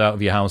not allowed out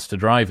of your house to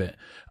drive it.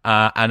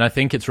 And I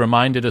think it's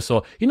reminded us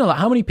all, you know, like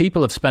how many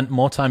people have spent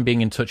more time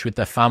being in touch with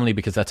their family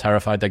because they're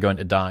terrified they're going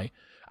to die.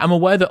 I'm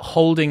aware that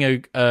holding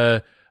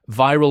a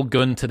viral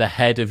gun to the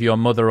head of your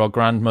mother or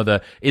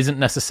grandmother isn't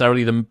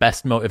necessarily the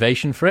best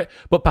motivation for it,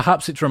 but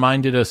perhaps it's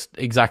reminded us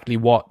exactly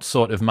what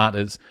sort of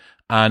matters.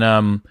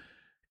 And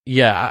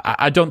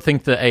I don't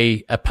think that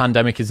a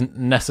pandemic isn't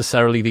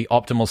necessarily the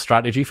optimal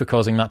strategy for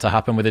causing that to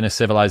happen within a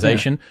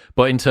civilization,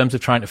 but in terms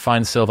of trying to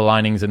find silver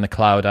linings in the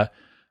cloud,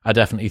 I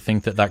definitely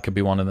think that could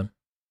be one of them.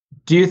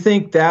 Do you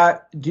think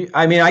that,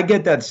 I mean, I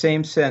get that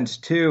same sense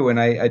too. And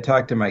I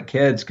talk to my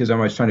kids because I'm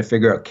always trying to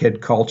figure out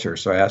kid culture.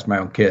 So I ask my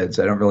own kids.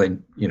 I don't really,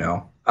 you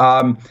know,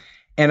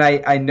 and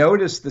I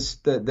noticed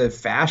the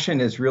fashion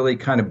is really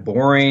kind of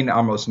boring,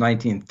 almost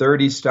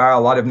 1930s style,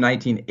 a lot of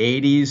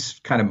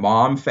 1980s kind of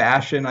mom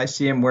fashion I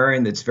see him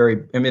wearing. That's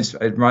very, I mean,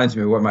 it reminds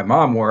me of what my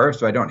mom wore,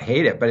 so I don't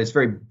hate it, but it's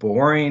very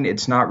boring.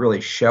 It's not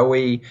really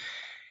showy.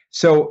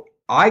 So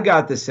I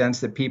got the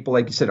sense that people,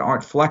 like you said,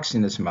 aren't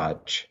flexing as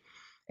much.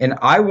 And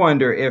I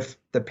wonder if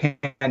the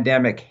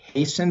pandemic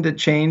hastened a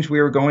change we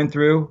were going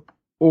through,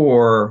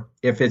 or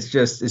if it's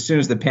just as soon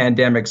as the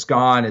pandemic's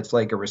gone, it's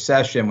like a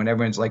recession. When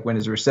everyone's like, when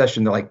is a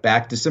recession? They're like,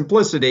 back to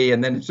simplicity.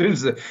 And then as soon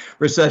as the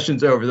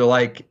recession's over, they're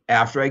like,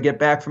 after I get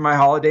back from my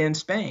holiday in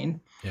Spain.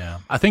 Yeah,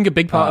 I think a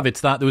big part of it's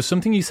that. There was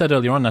something you said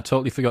earlier on, and I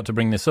totally forgot to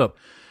bring this up.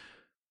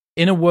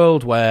 In a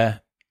world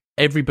where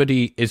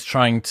everybody is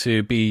trying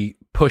to be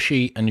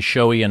pushy and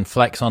showy and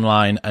flex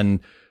online and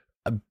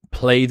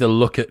play the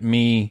look at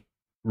me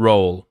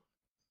role,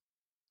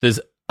 there's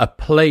a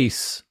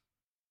place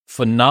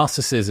for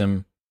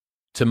narcissism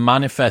to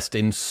manifest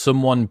in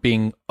someone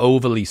being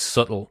overly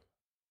subtle.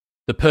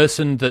 The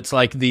person that's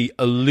like the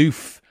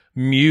aloof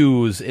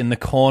muse in the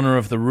corner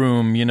of the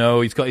room. You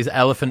know, he's got his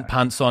elephant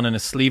pants on and a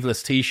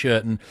sleeveless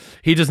t-shirt, and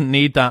he doesn't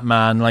need that,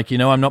 man. Like, you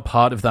know, I'm not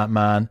part of that,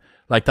 man.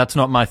 Like, that's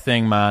not my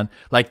thing, man.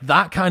 Like,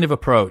 that kind of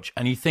approach.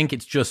 And you think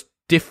it's just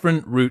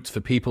different routes for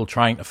people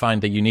trying to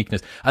find their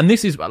uniqueness. And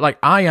this is, like,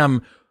 I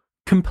am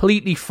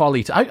completely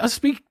folly. I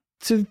speak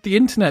to the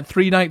internet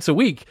 3 nights a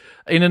week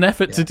in an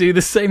effort to do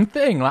the same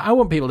thing. Like, I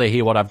want people to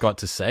hear what I've got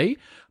to say,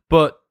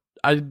 but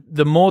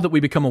the more that we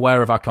become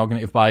aware of our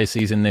cognitive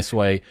biases in this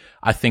way,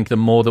 I think the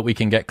more that we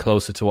can get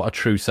closer to what a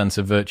true sense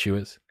of virtue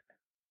is.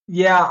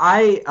 Yeah,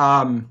 I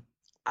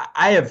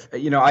have,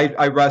 you know,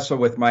 I wrestle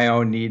with my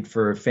own need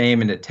for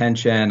fame and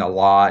attention a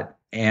lot.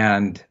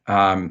 And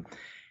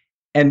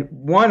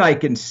one, I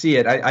can see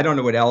it. I don't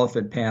know what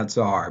elephant pants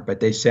are,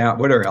 but they sound,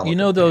 what are elephant You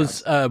know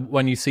those, pants?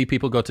 when you see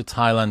people go to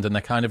Thailand and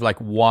they're kind of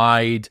like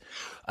wide.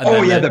 And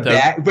oh yeah, the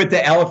back with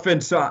the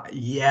elephants on.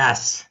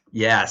 Yes,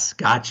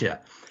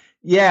 gotcha.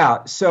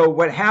 Yeah, so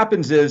what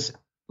happens is,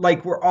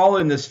 like, we're all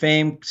in this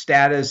fame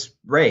status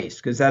race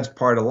because that's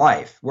part of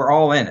life. We're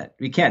all in it.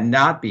 We can't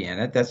not be in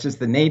it. That's just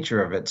the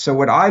nature of it. So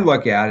what I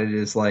look at it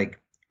is like,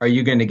 are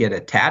you going to get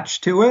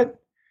attached to it,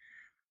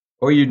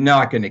 or are you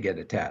not going to get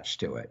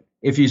attached to it?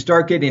 If you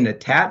start getting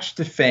attached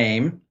to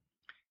fame,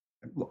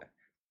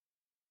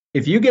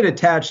 if you get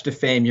attached to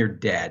fame, you're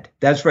dead.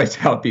 That's what I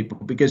tell people,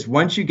 because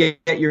once you get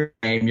your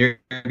fame, you're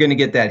going to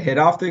get that hit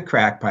off the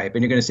crack pipe,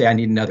 and you're going to say, I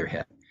need another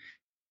hit.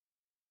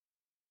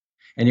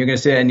 And you're going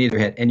to say, I need a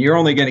hit. And you're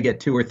only going to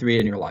get 2 or 3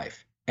 in your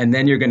life. And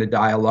then you're going to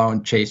die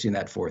alone chasing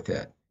that 4th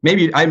hit.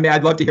 Maybe,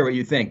 I'd love to hear what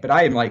you think, but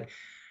I am like,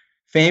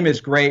 fame is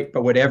great,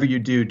 but whatever you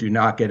do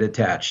not get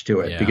attached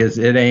to it, because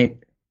it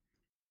ain't.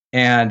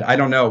 And I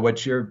don't know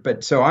what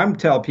but so I'm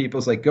telling people,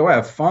 it's like, go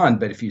have fun.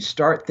 But if you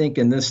start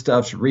thinking this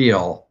stuff's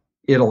real,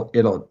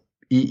 it'll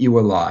eat you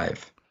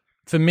alive.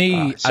 For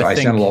me, I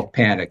sent a little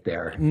panic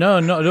there. No,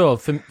 not at all.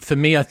 For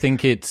me, I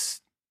think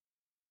it's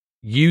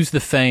use the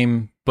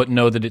fame, but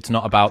know that it's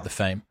not about the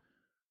fame.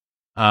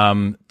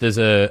 There's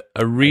a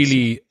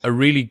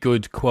really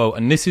good quote,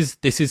 and this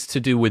is to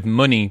do with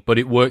money, but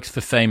it works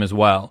for fame as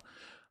well.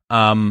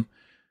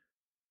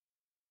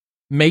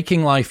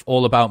 Making life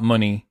all about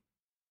money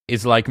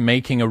is like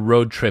making a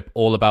road trip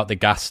all about the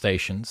gas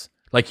stations.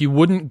 Like, you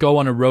wouldn't go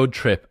on a road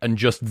trip and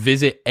just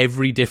visit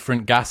every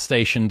different gas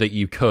station that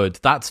you could.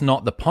 That's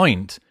not the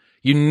point.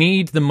 You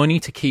need the money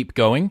to keep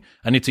going,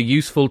 and it's a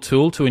useful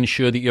tool to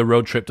ensure that your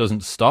road trip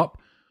doesn't stop.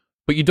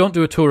 But you don't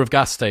do a tour of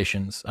gas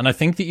stations. And I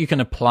think that you can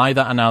apply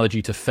that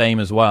analogy to fame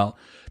as well.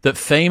 That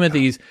fame are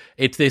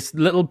it's this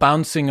little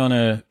bouncing on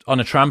a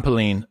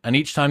trampoline, and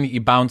each time that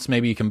you bounce,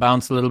 maybe you can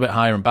bounce a little bit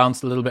higher and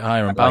bounce a little bit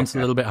higher and bounce a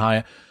little bit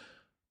higher.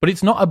 But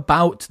it's not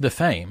about the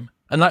fame.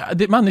 And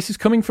like, man, this is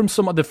coming from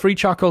some of the free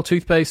charcoal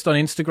toothpaste on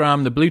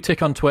Instagram, the blue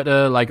tick on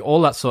Twitter, like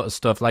all that sort of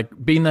stuff. Like,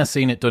 been there,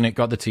 seen it, done it,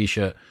 got the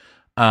t-shirt.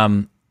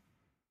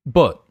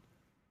 But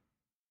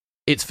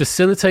it's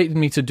facilitated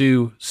me to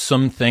do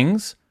some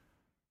things.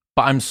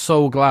 But I'm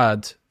so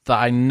glad that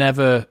I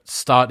never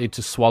started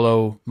to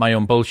swallow my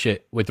own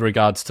bullshit with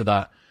regards to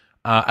that.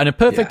 And a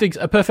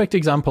perfect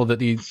example that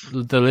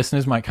the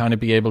listeners might kind of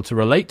be able to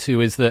relate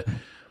to is that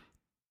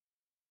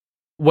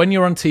when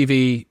you're on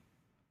TV,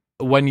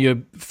 when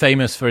you're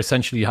famous for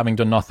essentially having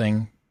done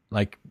nothing,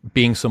 like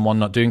being someone,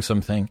 not doing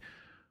something,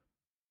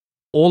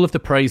 all of the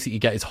praise that you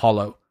get is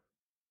hollow.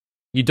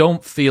 You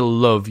don't feel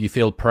love, you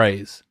feel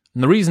praise.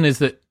 And the reason is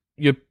that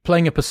you're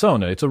playing a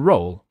persona. It's a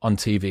role on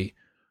TV.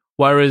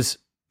 Whereas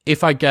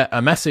if I get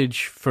a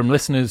message from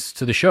listeners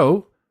to the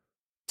show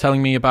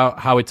telling me about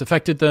how it's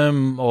affected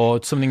them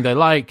or something they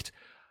liked,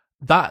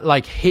 that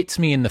like hits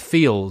me in the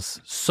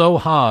feels so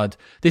hard.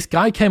 This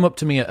guy came up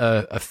to me at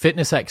a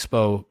fitness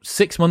expo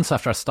 6 months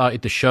after I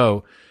started the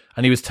show,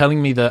 and he was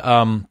telling me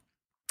that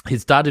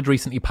his dad had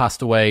recently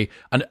passed away,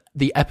 and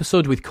the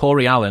episode with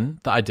Corey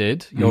Allen that I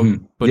did, your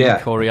buddy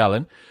Corey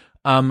Allen,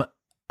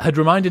 had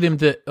reminded him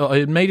that, or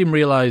it made him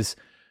realize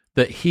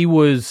that he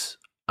was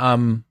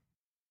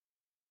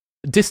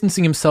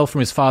distancing himself from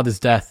his father's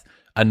death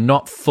and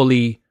not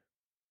fully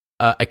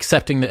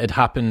accepting that it had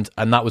happened,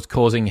 and that was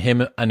causing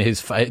him and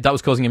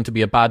to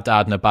be a bad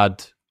dad and a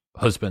bad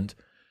husband.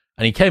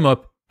 And he came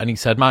up and he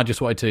said, "Man, I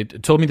just wanted to,"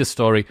 told me the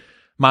story.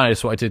 "Man, I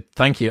just wanted to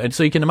thank you." And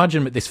so you can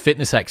imagine at this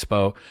fitness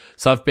expo.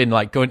 So I've been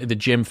like going to the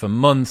gym for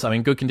months. I'm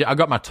in good condition. I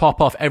got my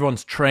top off.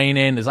 Everyone's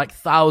training. There's like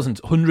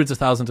hundreds of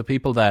thousands of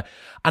people there,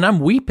 and I'm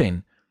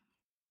weeping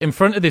in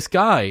front of this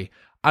guy.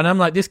 And I'm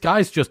like, this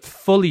guy's just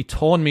fully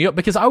torn me up,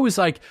 because I was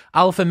like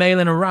alpha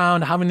mailing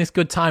around, having this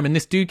good time, and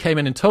this dude came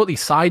in and totally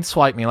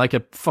sideswiped me like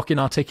a fucking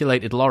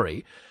articulated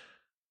lorry.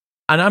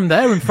 And I'm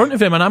there in front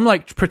of him, and I'm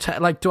like,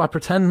 do I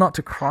pretend not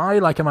to cry?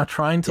 Like, am I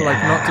trying to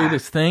like not do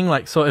this thing?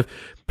 Like, sort of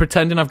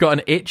pretending I've got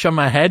an itch on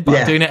my head, but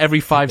I'm doing it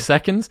every 5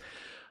 seconds.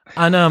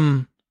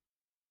 And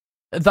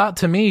that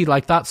to me,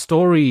 like that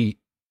story,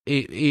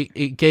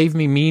 it gave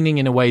me meaning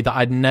in a way that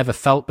I'd never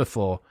felt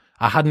before.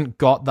 I hadn't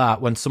got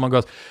that when someone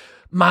goes,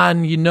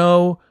 "Man, you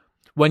know,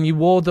 when you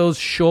wore those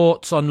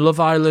shorts on Love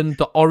Island,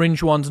 the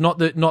orange ones, not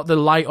the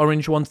light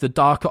orange ones, the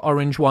darker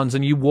orange ones,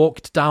 and you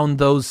walked down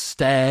those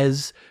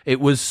stairs. It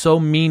was so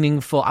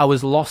meaningful. I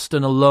was lost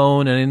and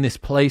alone and in this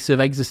place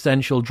of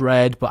existential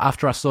dread. But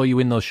after I saw you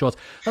in those shorts,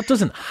 that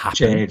doesn't happen.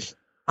 Changed.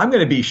 I'm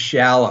going to be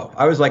shallow.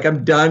 I was like,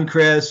 I'm done,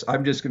 Chris.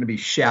 I'm just going to be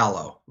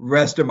shallow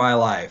rest of my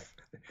life.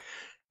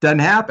 Doesn't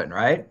happen,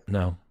 right?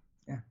 No.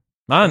 Yeah.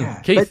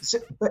 Man, Keith.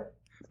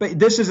 But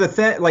this is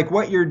like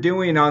what you're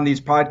doing on these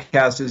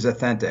podcasts is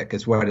authentic,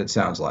 is what it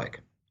sounds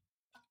like.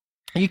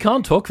 You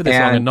can't talk for this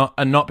long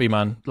and not be,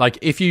 man. Like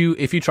if you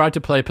tried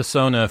to play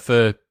persona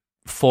for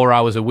 4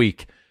 hours a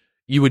week,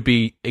 you would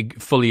be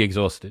fully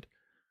exhausted.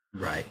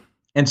 Right.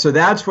 And so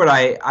that's what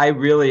I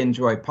really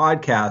enjoy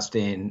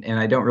podcasting, and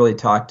I don't really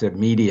talk to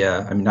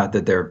media. I mean, not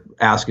that they're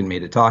asking me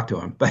to talk to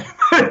them, but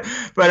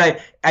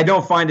I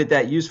don't find it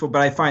that useful.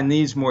 But I find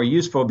these more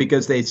useful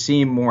because they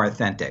seem more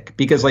authentic.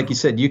 Because, like you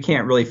said, you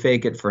can't really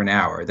fake it for an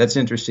hour. That's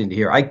interesting to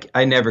hear.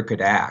 I never could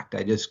act.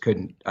 I just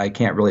couldn't. I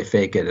can't really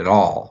fake it at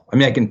all. I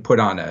mean, I can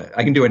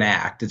do an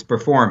act. It's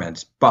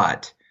performance,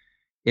 but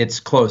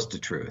it's close to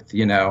truth.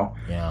 You know.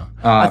 Yeah.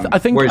 I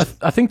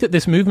think that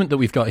this movement that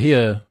we've got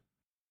here,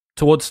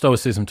 towards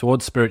stoicism,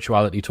 towards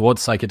spirituality,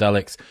 towards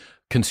psychedelics,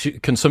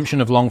 consumption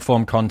of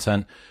long-form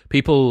content,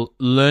 people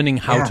learning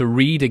how to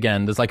read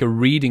again. There's like a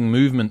reading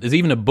movement. There's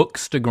even a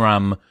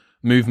bookstagram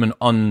movement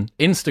on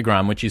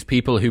Instagram, which is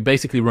people who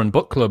basically run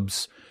book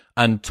clubs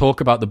and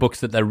talk about the books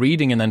that they're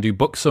reading and then do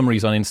book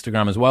summaries on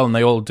Instagram as well. And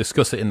they all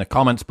discuss it in the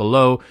comments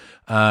below.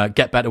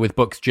 Get Better with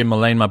Books. Jim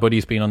Mullane, my buddy,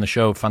 has been on the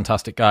show.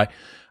 Fantastic guy.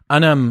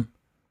 And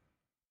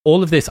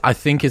all of this, I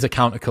think, is a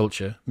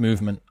counterculture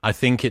movement. I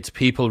think it's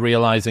people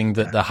realizing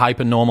that the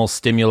hypernormal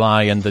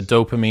stimuli and the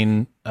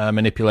dopamine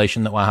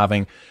manipulation that we're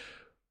having,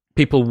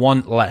 people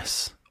want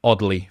less,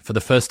 oddly. For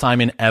the first time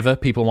in ever,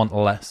 people want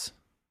less.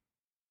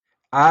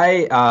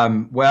 I'll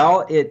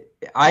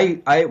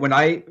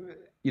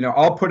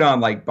put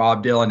on like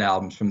Bob Dylan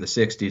albums from the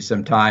 60s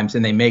sometimes,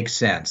 and they make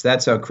sense.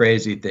 That's how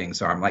crazy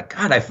things are. I'm like,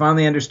 God, I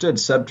finally understood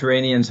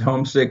Subterranean's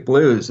Homesick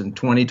Blues in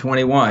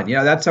 2021. You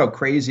know, that's how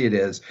crazy it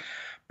is.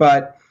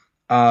 But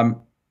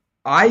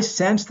I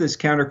sense this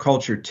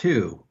counterculture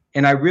too,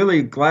 and I'm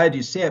really glad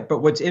you say it. But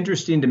what's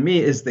interesting to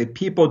me is the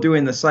people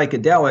doing the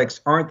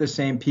psychedelics aren't the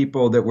same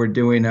people that were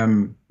doing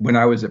them when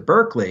I was at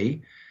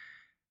Berkeley.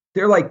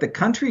 They're like the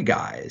country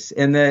guys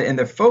and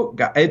the folk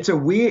guys.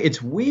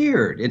 It's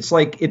weird. It's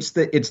like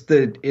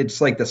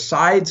the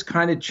sides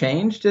kind of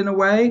changed in a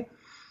way,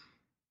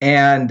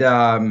 and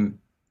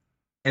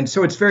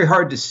so it's very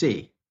hard to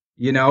see.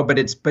 You know, but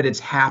it's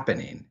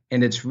happening,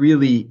 and it's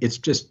very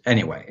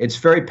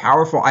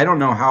powerful. I don't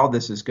know how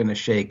this is going to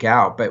shake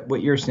out, but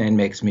what you're saying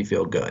makes me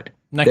feel good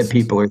that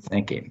people are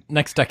thinking.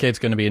 Next decade's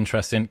going to be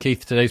interesting.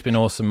 Keith, today's been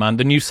awesome, man.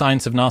 The New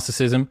Science of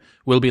Narcissism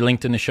will be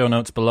linked in the show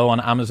notes below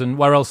on Amazon.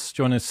 Where else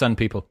do you want to send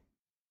people?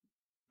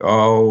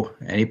 Oh,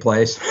 any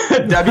place.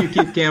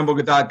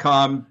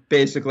 wkeithcampbell.com,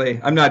 basically.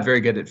 I'm not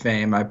very good at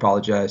fame. I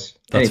apologize.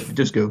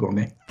 Just Google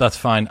me. That's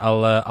fine.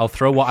 I'll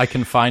throw what I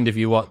can find of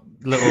you,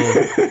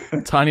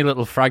 tiny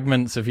little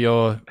fragments of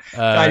your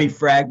tiny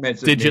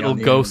fragments of digital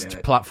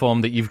ghost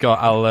platform that you've got.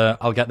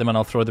 I'll get them and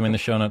I'll throw them in the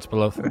show notes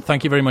below.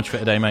 Thank you very much for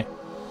today, mate.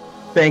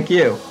 Thank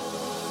you.